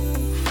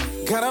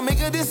 Gotta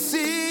make a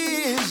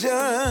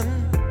decision.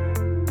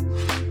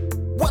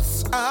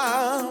 What's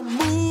our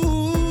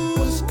move?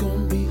 What's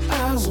gonna be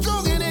our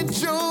stroking and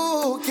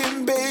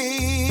joking,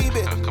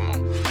 baby? Come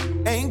on.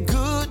 Ain't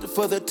good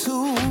for the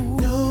two.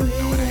 No,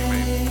 it ain't.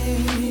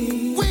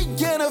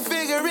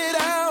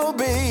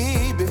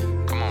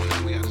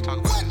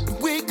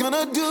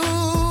 gonna do?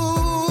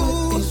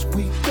 What is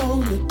we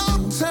gonna do?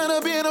 I'm tired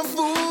of being a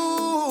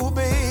fool,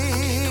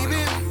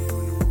 baby.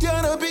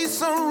 Gotta be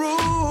some rules.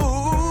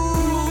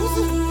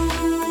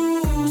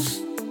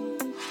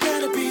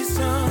 Gotta be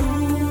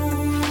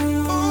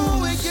some.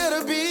 Oh, it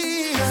gotta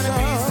be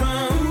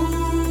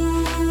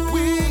some.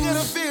 We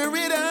gotta figure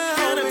it out.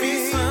 Gotta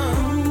be some.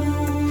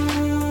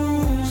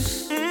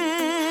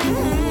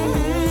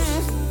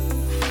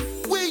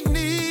 We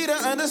need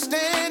an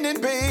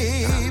understanding,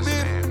 baby.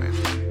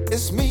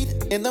 It's meet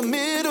in the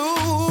middle.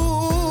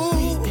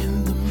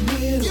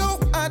 Your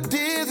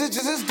ideas are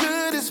just as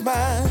good as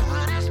mine.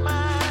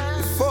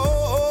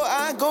 Before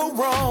I go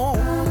wrong,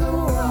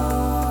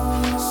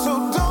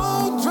 so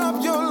don't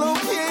drop your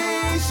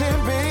location,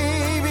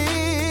 baby.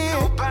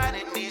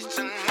 Nobody needs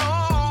to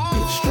know.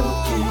 It's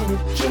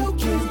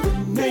joking, the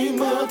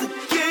name of the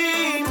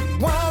game.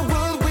 Why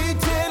would we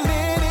tell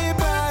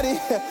anybody,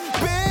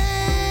 baby?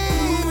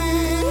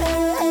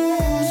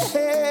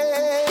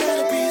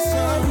 Gotta be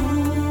some.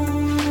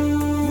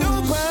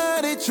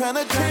 Nobody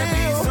tryna tell.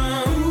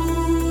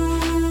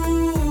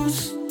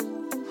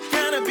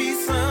 Gotta be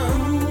some.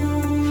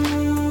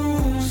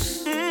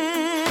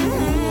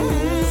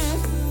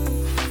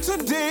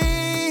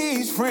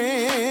 Today's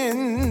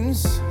friends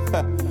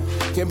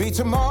can be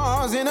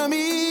tomorrow's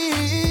enemies.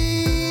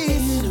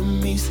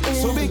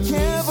 So be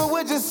careful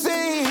what you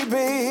say,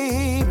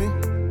 baby,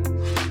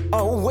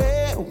 or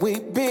where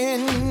we've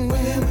been.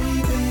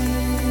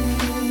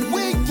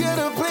 We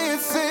gotta play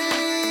it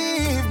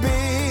safe,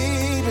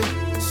 baby,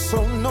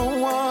 so no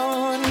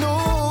one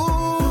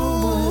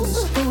knows.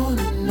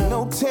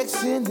 No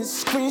texting and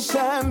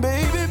screenshot,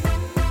 baby.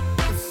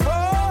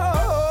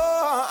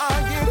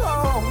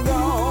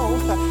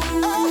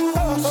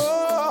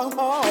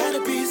 Gotta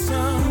be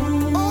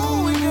some.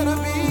 Oh, we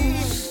gotta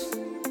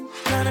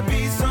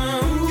be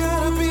some.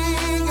 Gotta be,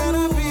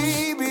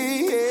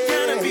 yeah.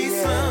 Gotta be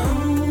some.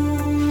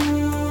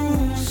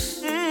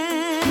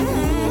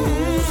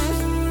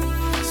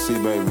 See,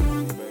 baby,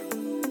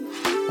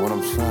 what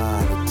I'm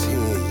trying to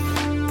tell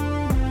you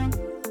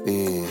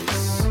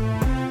is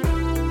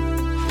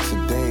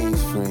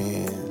today's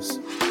friends,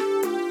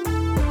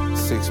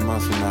 6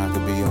 months from now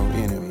could be your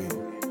enemy.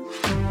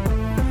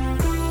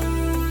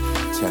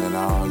 Telling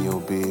all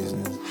your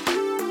business.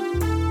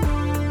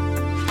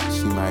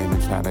 She might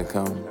even try to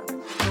come.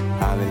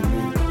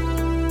 Hallelujah.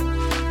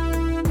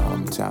 All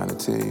I'm trying to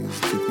tell you is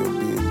keep your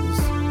business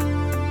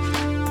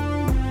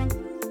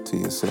to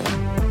yourself.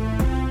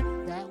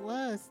 That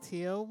was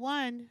Till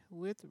One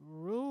with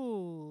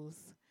Rules.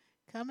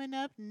 Coming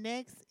up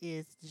next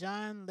is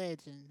John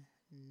Legend,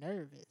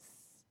 Nervous.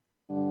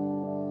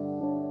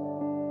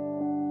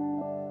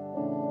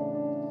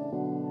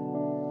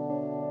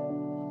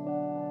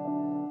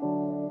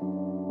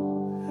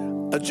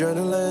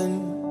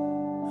 Adrenaline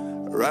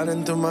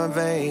running through my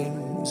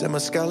veins and my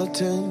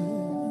skeleton.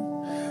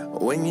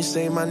 When you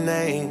say my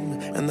name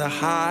and the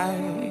high,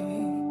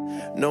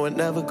 no, it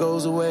never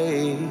goes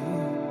away.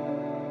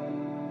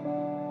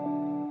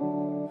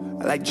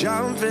 Like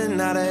jumping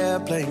out of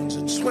airplanes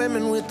and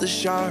swimming with the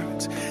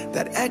sharks.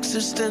 That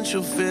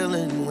existential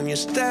feeling when you're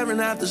staring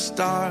at the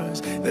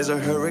stars. There's a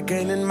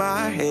hurricane in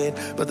my head,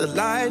 but the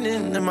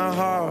lightning in my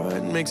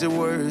heart makes it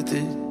worth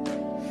it.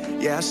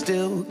 Yeah, I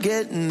still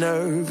get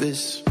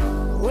nervous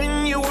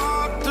when you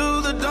walk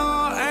through the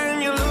door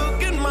and you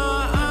look in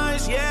my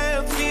eyes.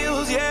 Yeah, it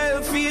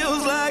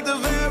feels like the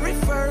very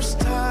first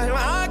time.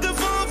 I could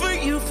fall for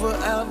you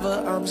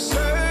forever, I'm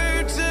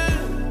certain.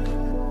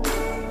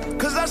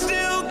 'Cause I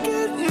still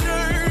get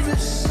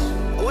nervous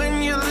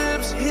when your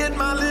lips hit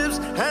my lips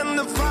and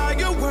the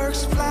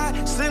fireworks fly,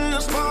 sending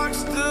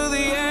sparks through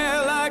the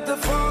air like the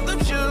 4th of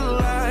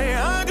July.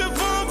 I could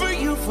fall for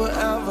you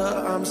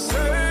forever, I'm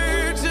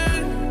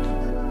certain.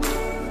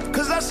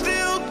 'Cause I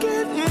still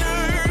get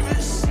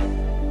nervous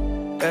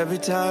every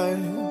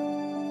time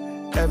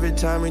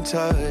we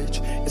touch.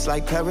 It's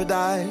like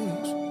paradise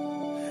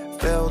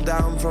fell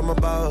down from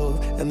above,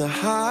 and the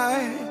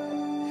high,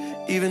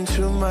 even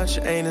too much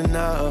ain't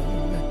enough.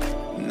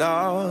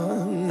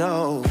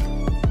 No.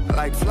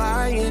 Like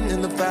flying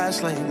in the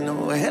fast lane,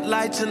 no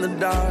headlights in the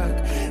dark.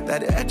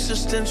 That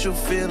existential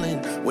feeling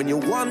when you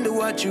wonder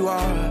what you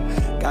are.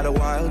 Got a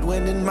wild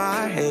wind in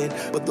my head,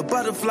 but the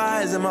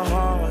butterflies in my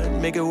heart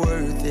make it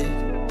worth it.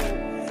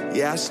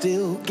 Yeah, I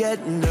still get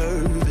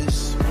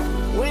nervous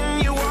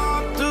when you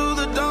walk through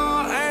the door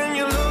and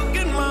you look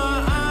in my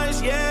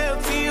eyes. Yeah,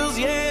 it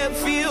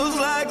feels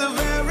like the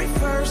very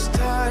first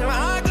time.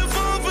 I could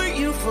fall for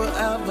you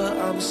forever,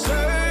 I'm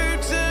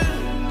certain.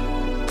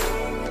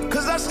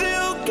 'Cause I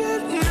still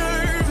get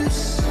nervous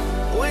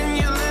when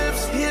your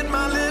lips hit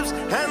my lips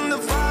and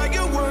the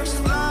fireworks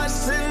fly,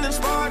 sending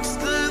sparks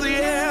through the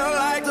air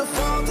like the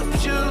 4th of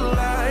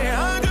July.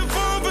 I could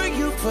fall for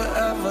you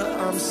forever,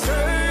 I'm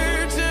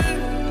certain.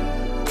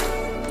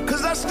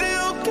 'Cause I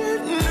still get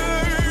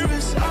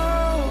nervous.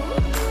 Oh,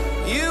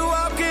 you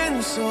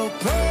walking so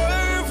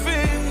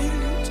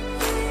perfect,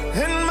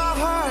 and my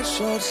heart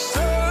short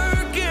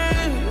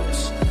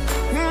circuits.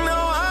 No,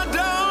 I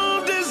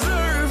don't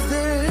deserve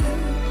this.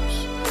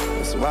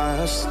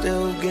 why I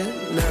still get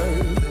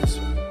nervous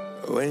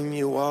when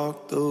you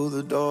walk through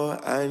the door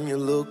and you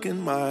look in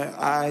my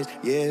eyes.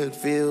 Yeah, it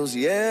feels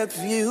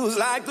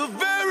like the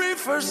very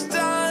first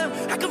time.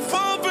 I can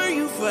fall for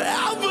you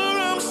forever,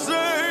 I'm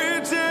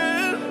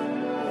certain.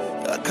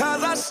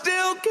 'Cause I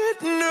still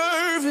get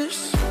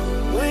nervous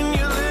when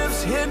your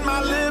lips hit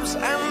my lips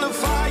and the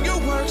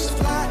fireworks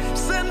fly,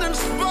 sending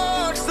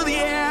sparks to the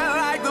air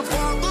like the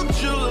 4th of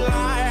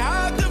July.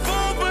 I can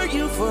fall for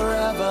you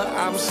forever,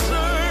 I'm certain.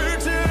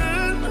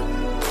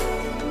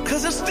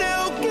 'Cause I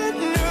still get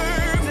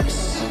nervous.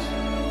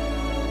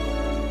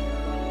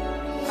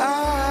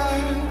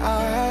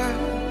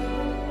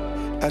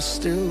 I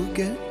still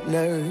get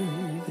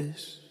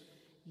nervous.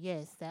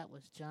 Yes, that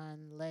was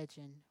John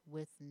Legend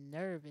with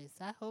Nervous.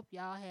 I hope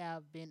y'all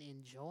have been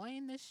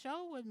enjoying the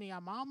show with me.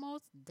 I'm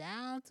almost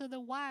down to the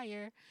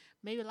wire,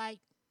 maybe like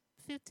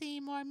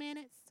 15 more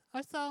minutes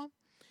or so.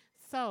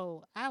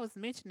 So I was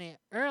mentioning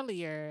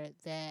earlier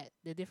that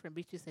the different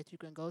beaches that you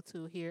can go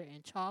to here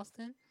in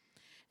Charleston,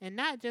 and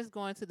not just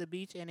going to the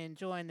beach and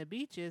enjoying the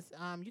beaches.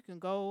 You can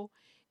go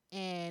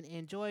and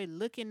enjoy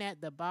looking at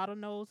the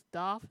bottlenose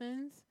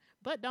dolphins,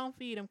 but don't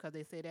feed them because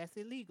they say that's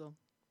illegal.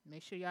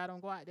 Make sure y'all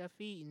don't go out there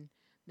feeding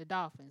the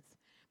dolphins.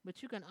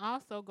 But you can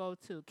also go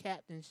to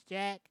Captain's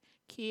Jack,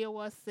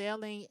 Kiowa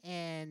Sailing,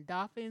 and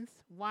Dolphins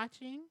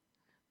Watching.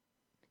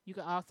 You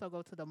can also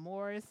go to the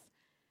Morris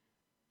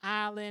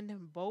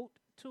Island Boat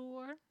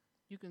Tour.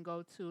 You can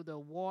go to the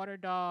Water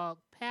Dog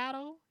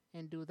Paddle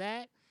and do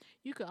that.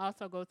 You can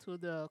also go to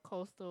the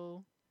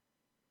coastal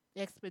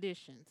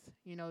expeditions,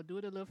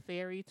 do the little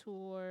ferry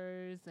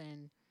tours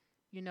and,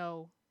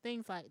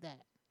 things like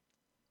that.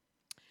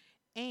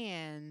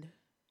 And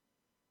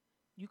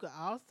you could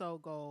also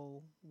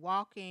go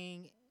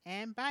walking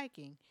and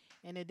biking.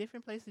 And the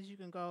different places you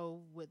can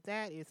go with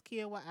that is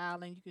Kiowa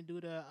Island. You can do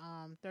the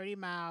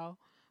 30-mile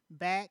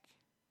back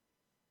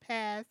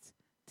path,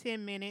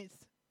 10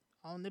 minutes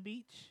on the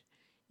beach.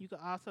 You can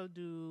also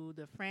do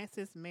the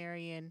Francis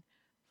Marion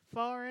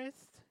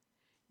Forest.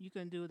 You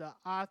can do the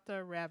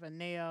Arthur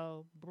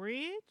Ravenel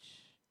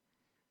Bridge.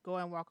 Go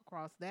and walk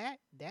across that.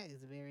 That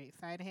is very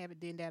exciting. Haven't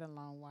done that in a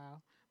long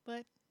while,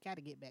 but got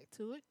to get back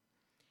to it.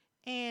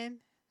 And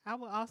I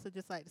would also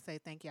just like to say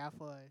thank y'all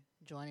for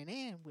joining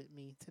in with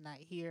me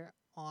tonight here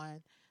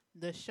on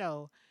the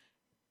show.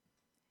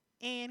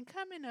 And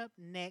coming up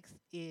next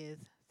is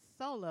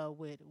Solo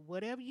with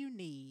Whatever You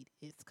Need,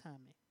 It's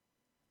Coming.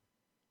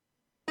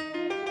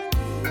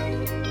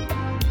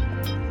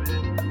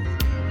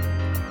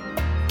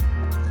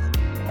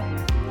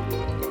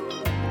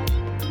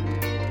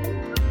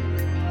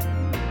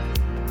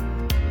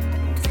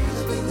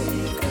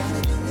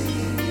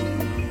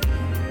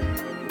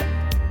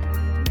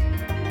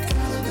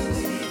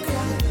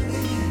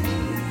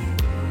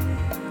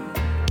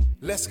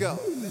 Let's go.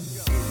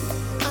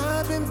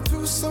 I've been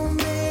through so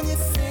many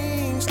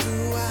things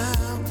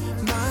throughout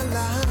my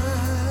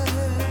life.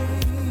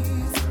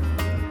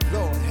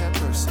 Lord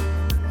have mercy.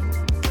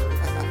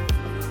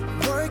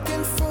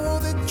 Working for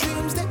the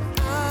dreams that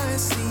I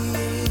see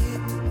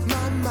in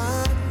my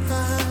mind.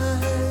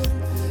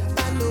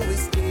 I know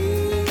it's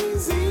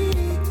easy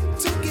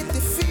to get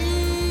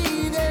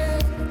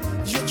defeated.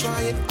 You're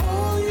trying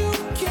all you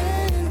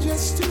can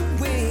just to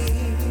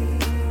win.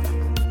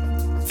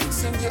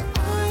 Fixing your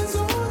eyes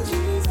on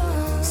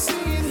Jesus,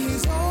 seeing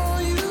He's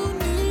all you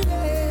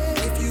needed.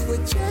 If you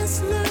would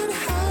just learn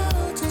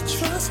how to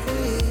trust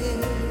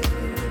Him.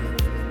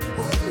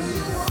 Whatever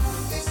you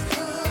want is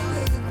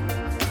coming.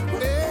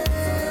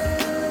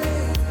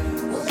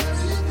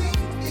 Whatever you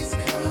need is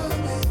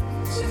coming.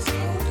 Just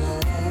hold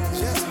on.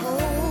 Just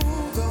hold on.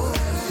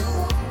 Whatever you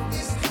want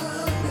is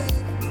coming.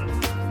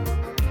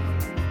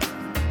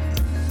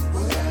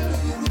 Whatever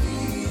you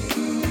need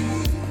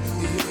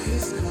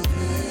is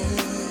coming.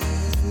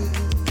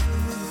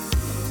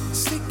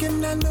 Seeking,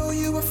 I know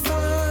you will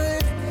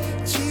find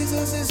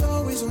Jesus is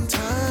always on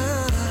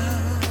time.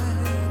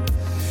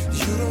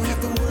 You don't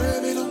have to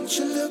worry, don't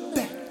you look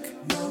back.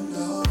 No,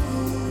 no.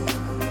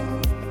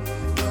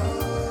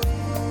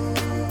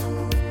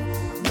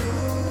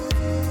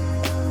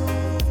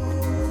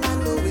 I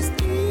know it's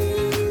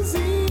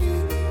easy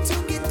to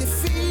get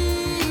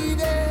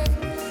defeated.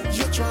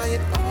 You're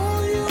trying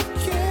all you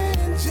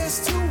can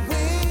just to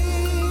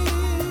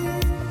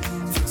win.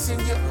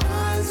 Fixing your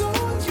eyes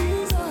on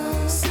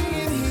Jesus,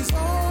 seeing He's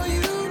all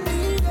you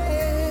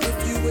needed. If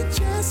you would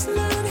just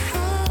learn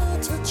how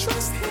to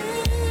trust Him.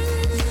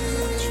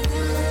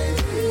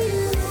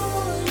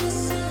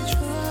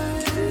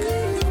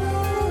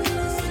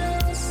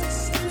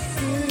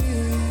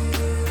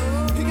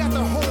 He got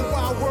the whole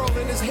wide world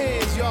in His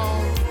hands,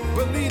 y'all.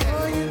 Believe it.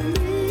 All you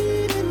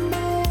need and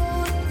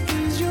more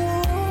is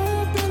your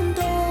open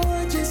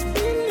door. Just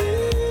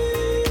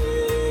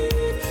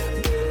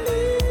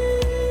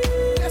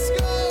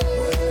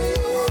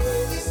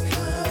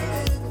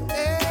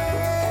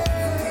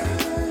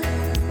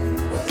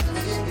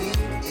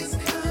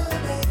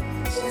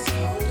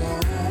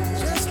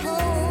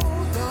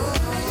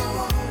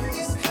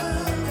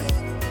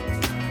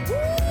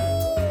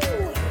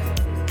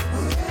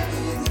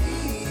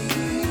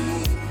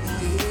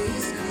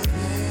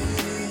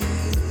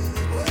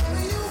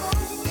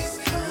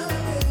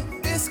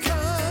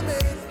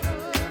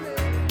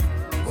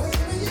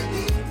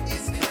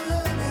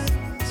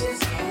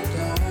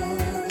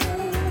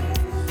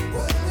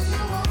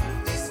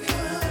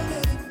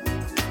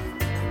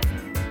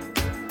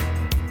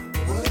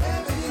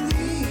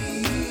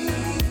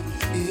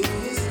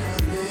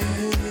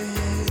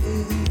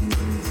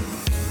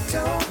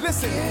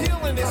Listen,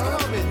 healing is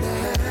coming.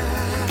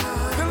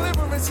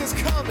 Deliverance is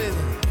coming.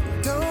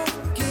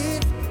 Don't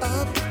give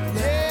up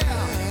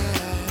now.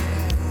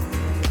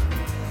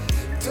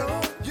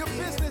 Yeah. Your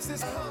business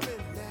is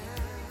coming.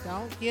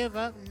 Don't give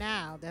up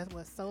now. That's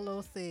what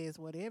Solo says.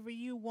 Whatever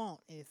you want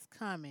is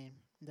coming.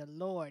 The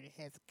Lord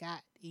has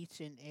got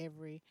each and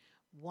every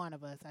one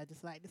of us. I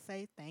just like to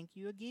say thank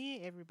you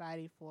again,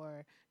 everybody,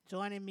 for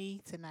joining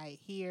me tonight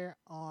here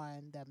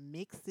on the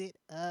Mix It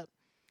Up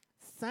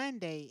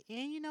Sunday.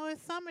 And you know,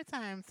 it's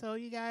summertime, so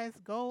you guys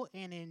go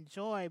and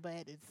enjoy, but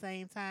at the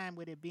same time,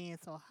 with it being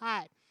so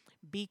hot,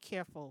 be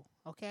careful,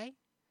 okay?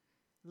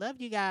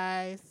 Love you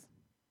guys.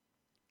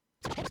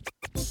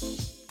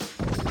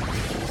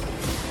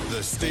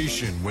 The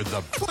station with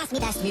the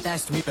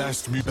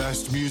best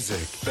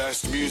music.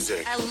 Best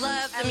music. I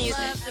love the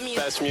music.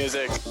 Best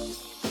music.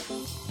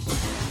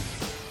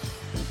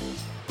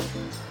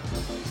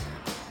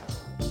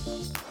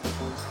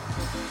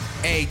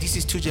 Hey, this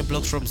is 2J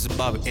Blocks from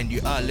Zimbabwe, and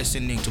you are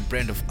listening to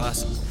Brand of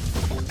Us.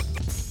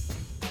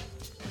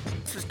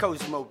 This is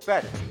Cosmo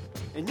Better,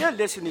 and you're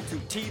listening to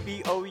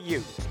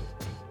TBOU.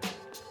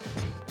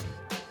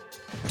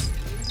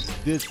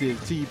 This is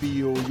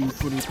TBOU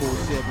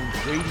 24/7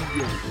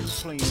 radio,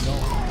 playing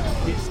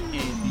on this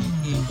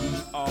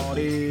indie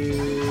artist.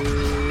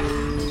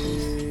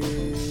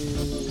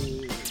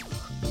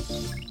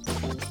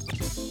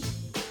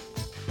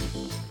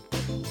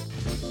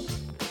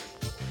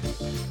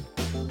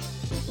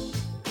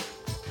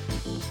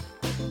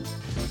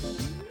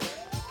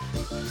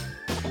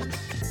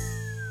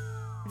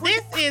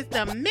 This is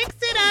the Mix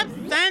It Up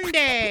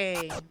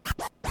Sunday.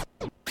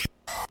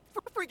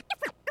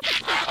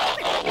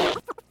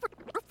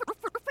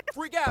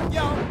 Freak out,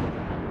 yo.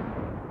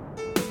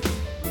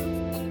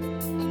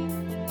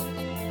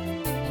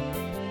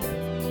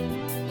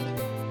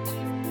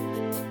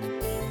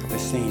 I've been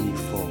seeing you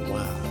for a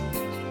while.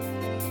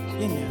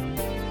 You know,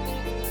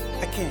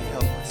 I can't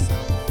help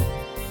myself.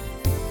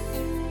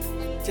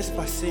 Just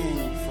by seeing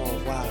you for a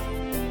while,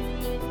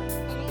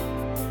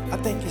 I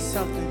think it's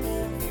something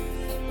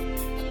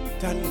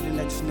that I need to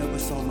let you know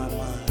what's on my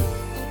mind.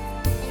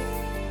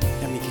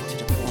 Let me get to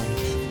the point.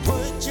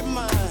 Would you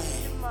mind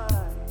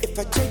if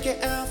I take you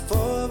out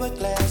for a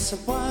glass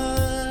of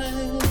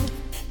wine?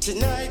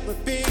 Tonight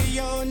would be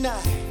your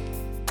night.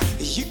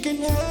 You can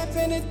have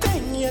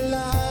anything you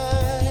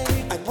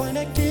like. I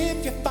wanna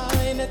give you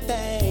finer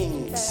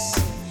things,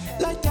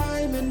 like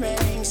diamond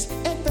rings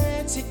and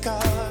fancy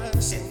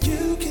cars. And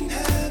you can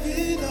have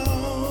it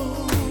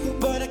all,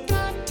 but I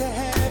got to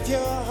have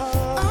your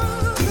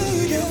heart. Do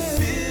you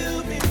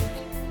feel me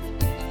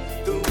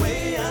the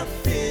way I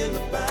feel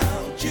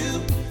about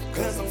you?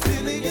 'Cause I'm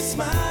feeling your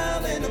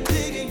smile and I'm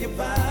digging your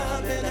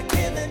vibe, and I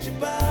can't let you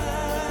by.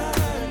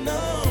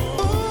 No.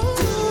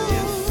 Do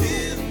you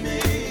feel me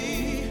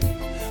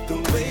the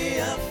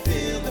way I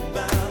feel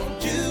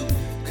about you?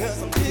 'Cause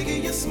I'm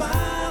digging your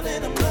smile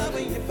and I'm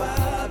loving your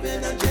vibe,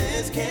 and I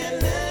just can't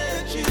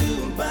let you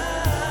by.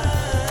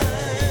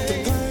 The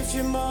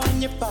perfume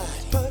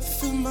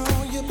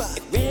on your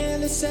body, it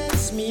really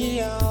sets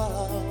me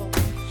off.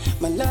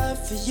 My love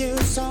for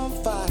you's on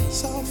fire,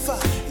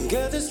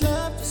 Girl, this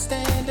love is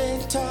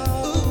standing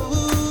tall.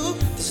 Ooh,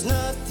 there's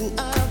nothing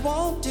I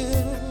won't do.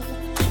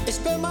 It's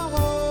been my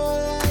whole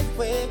life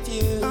with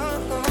you.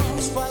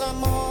 It's while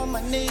I'm on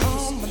my knees,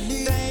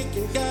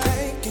 thanking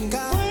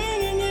God,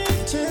 bringing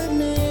it to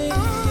me.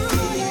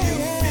 Do you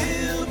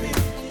feel me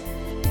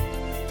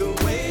the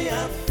way I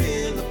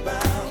feel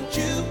about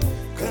you?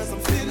 'Cause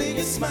I'm feeling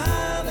your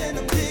smile and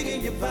I'm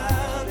digging your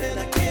vibe, and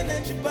I can't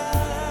let you by.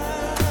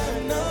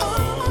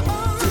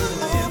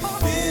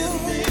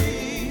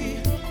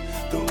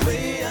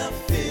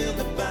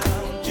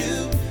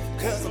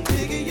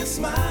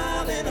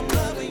 Smile and I'm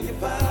loving your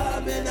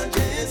vibe, and I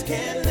just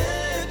can't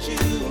let you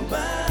by.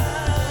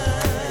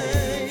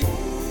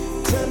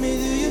 Tell me,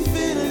 do you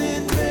feel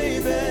it,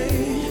 baby?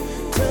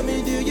 Tell me,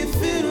 do you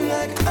feel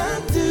like I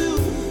do?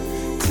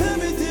 Tell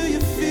me, do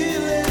you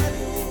feel it?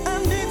 I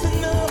need to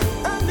know,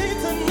 I need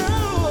to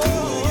know. Do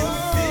you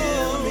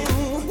feel me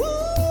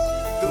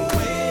the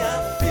way I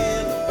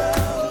feel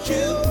about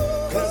you?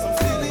 'Cause I'm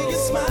feeling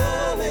your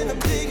smile and I'm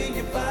digging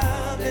your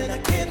vibe, and I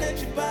can't let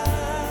you by.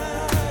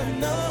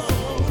 No.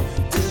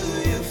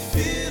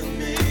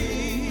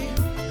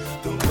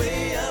 The way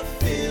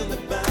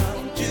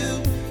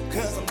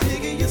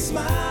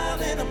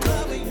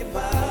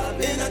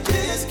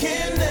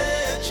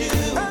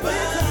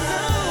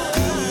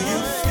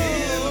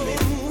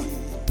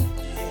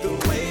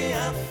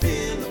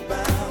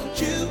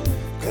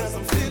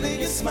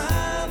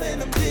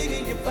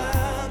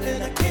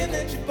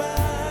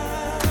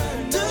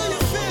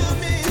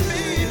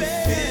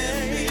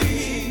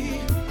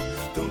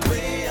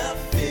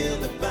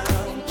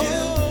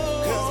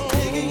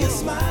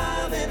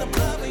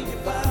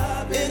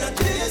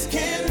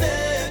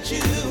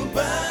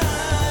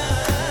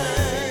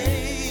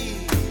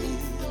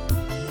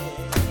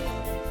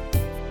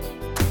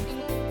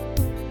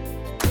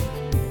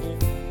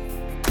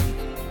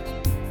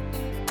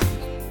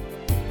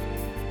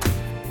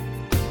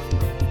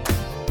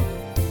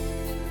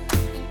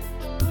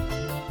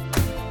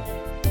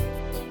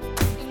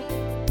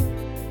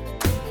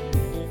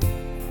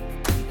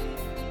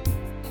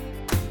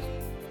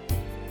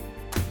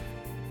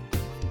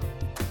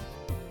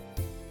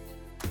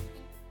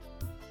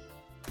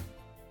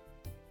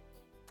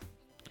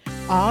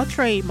All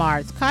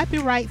trademarks,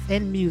 copyrights,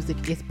 and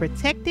music is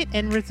protected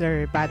and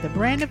reserved by the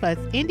Brand of Us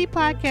Indie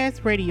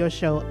Podcast Radio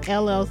Show,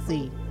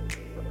 LLC.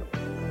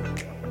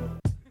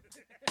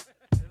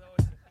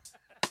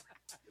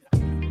 All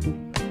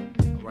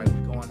right,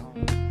 we're going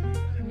home.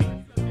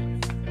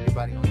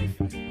 Everybody on your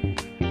feet.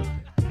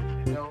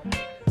 You know,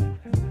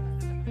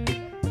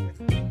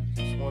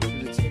 just want you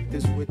to take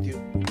this with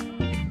you.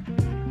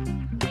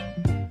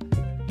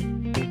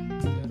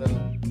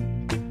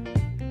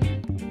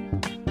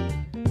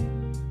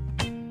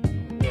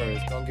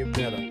 It's gonna get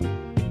better.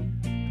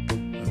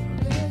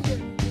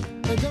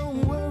 But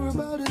don't worry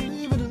about it,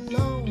 leave it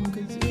alone,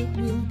 'cause it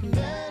will get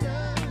better.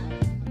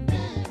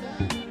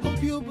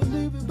 Hope you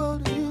believe it by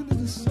the end of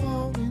the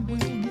song, it will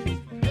get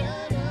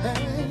better.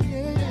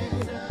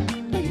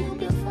 Yeah. You've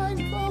been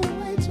fighting for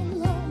way too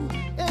long.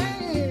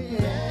 Yeah.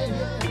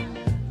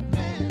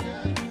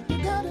 You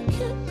gotta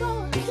keep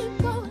going,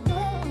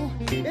 oh.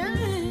 Yeah.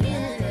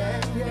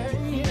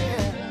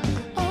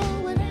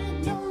 Oh, it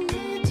ain't no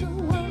need to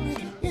worry,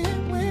 it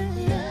will.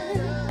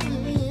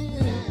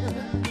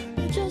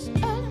 You just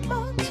add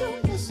more to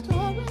the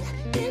story,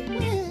 it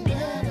will.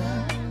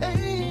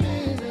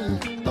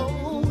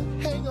 Oh,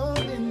 hang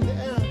on in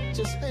there,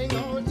 just hang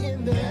on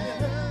in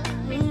there.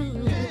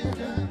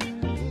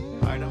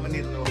 All right, I'm gonna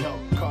need a little help.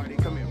 Cardi,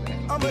 come here,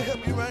 man. I'ma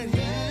help you right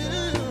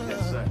here.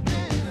 Yes, sir.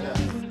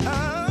 I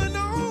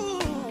know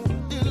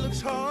it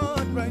looks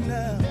hard right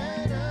now.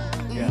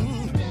 Yeah.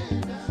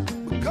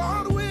 But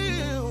God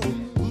will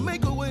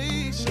make a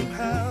way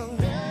somehow.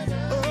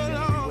 Oh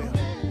Lord,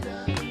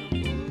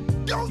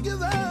 don't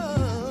give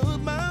up,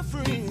 my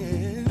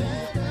friend.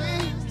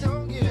 Please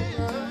don't give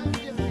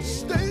up.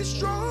 Stay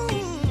strong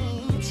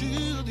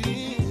till the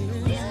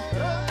end.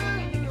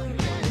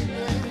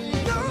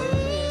 No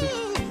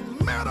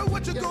matter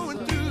what you're going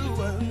through,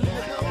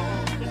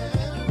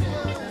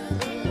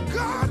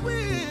 God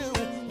will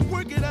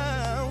work it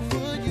out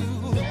for you.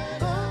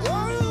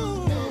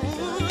 Oh,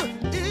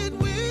 it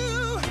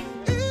will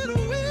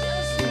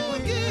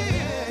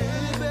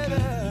get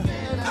better.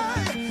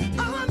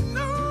 I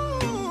know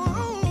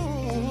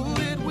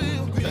it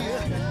will be.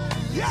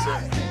 Yes, sir.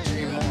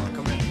 Dream on,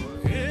 come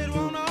here. It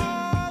won't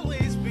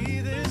always be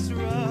this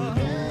rough,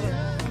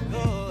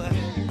 Lord,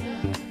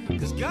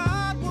 'cause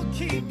God will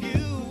keep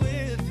you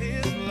with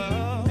His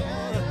love. I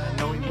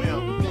know he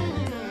will.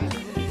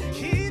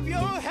 Keep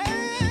your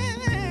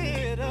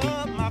head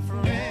up, my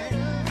friend.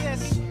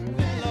 Yes,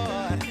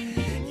 Lord,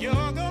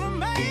 you're gonna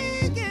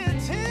make it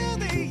till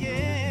the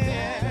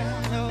end.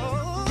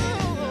 Oh,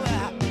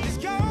 it's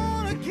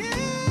gonna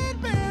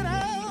get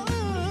better.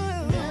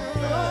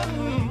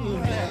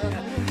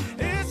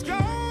 It's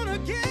gonna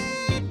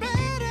get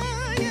better,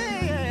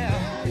 yeah.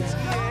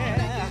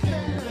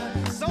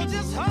 So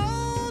just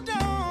hold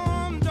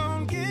on,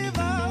 don't give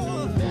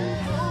up.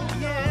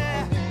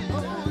 Yeah,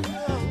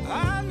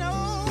 I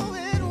know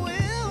it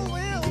will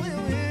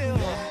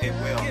It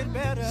will. get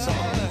better.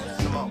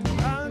 Come on.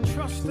 I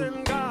trust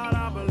in God,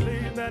 I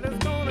believe that it's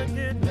gonna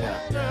get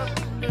better.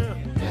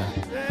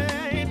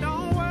 Hey,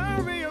 don't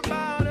worry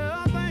about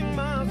a thing,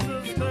 my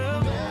sister.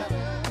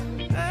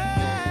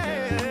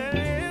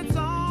 Hey, it's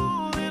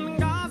all in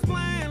God's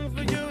plan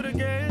for you to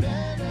get.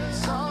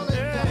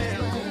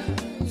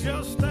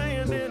 Just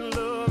stand in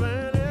love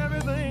and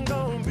everything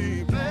gonna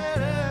be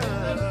better.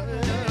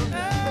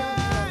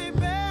 Hey,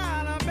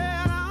 better,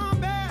 better,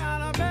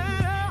 better,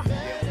 better.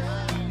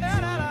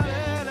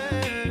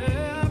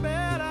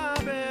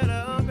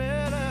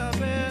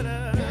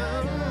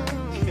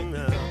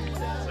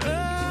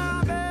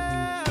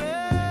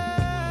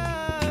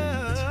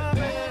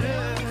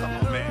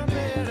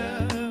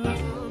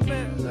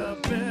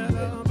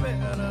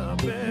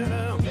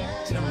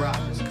 Tim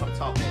Robbins, come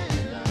talk.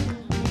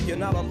 You're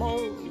not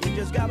alone, you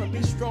just gotta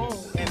be strong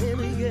and in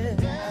the air.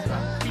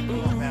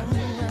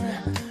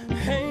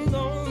 Hang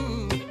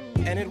on,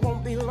 and it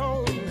won't be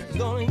long, it's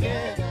gonna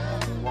get.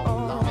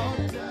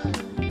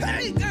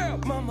 Hey girl,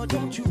 mama,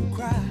 don't you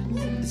cry,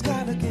 it's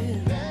gotta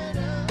get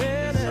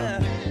better.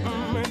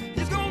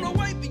 It's gonna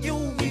wipe your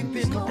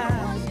weeping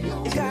eyes,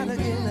 it's gotta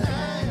get.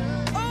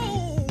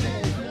 Oh,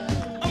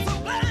 I'm so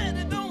glad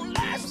it don't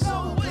last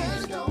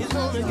always, it's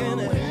gonna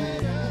get.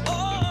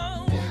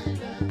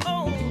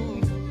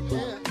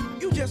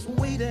 You just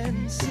wait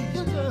and see.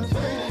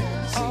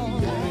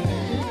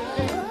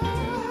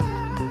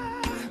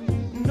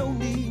 No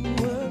need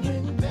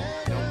worrying.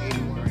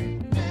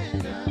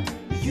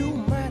 You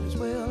might as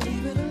well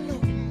leave it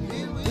alone.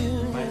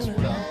 Might as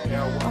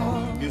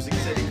well. Music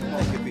City, come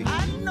on, Kippy.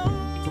 I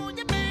know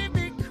you may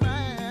be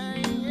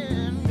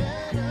crying,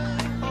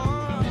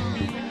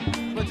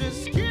 but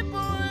just keep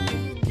on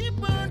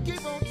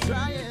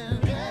trying.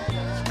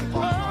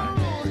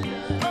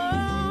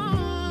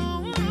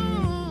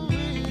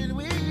 It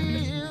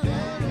will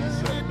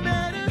get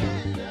better.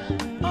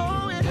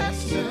 Oh, it has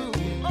to.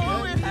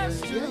 Oh, it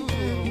has to.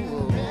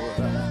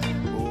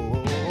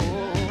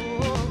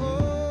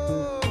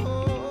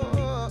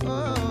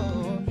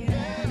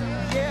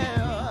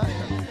 Yeah.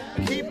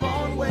 Keep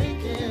on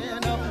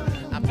waking up.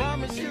 I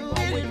promise you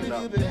it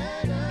will be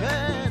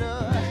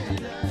better.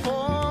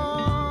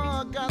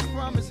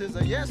 is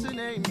a yes and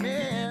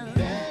amen.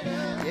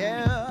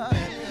 Yeah,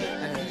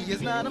 and he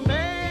is not a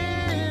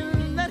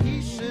man that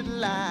he should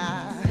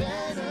lie.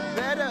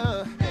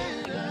 Better.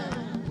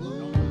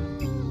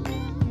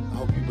 I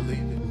hope you believe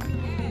it.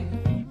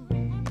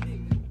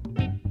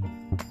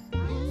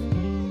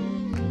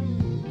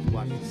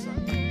 Watch the sun.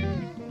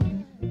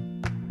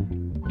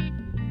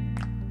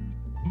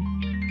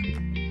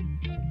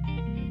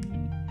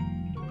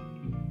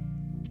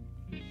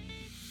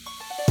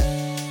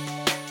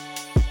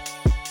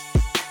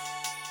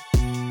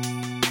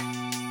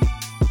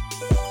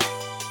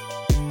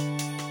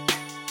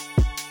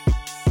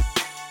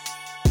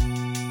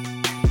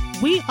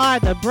 We are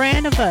the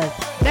brand of us.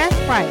 That's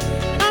right.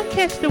 Come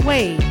catch the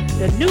wave,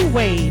 the new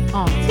wave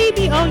on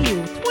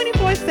TBOU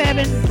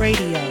 24/7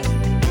 radio.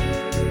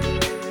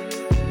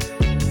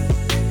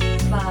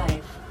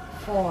 5,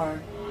 4,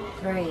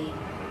 3,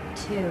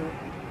 2,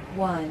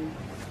 1.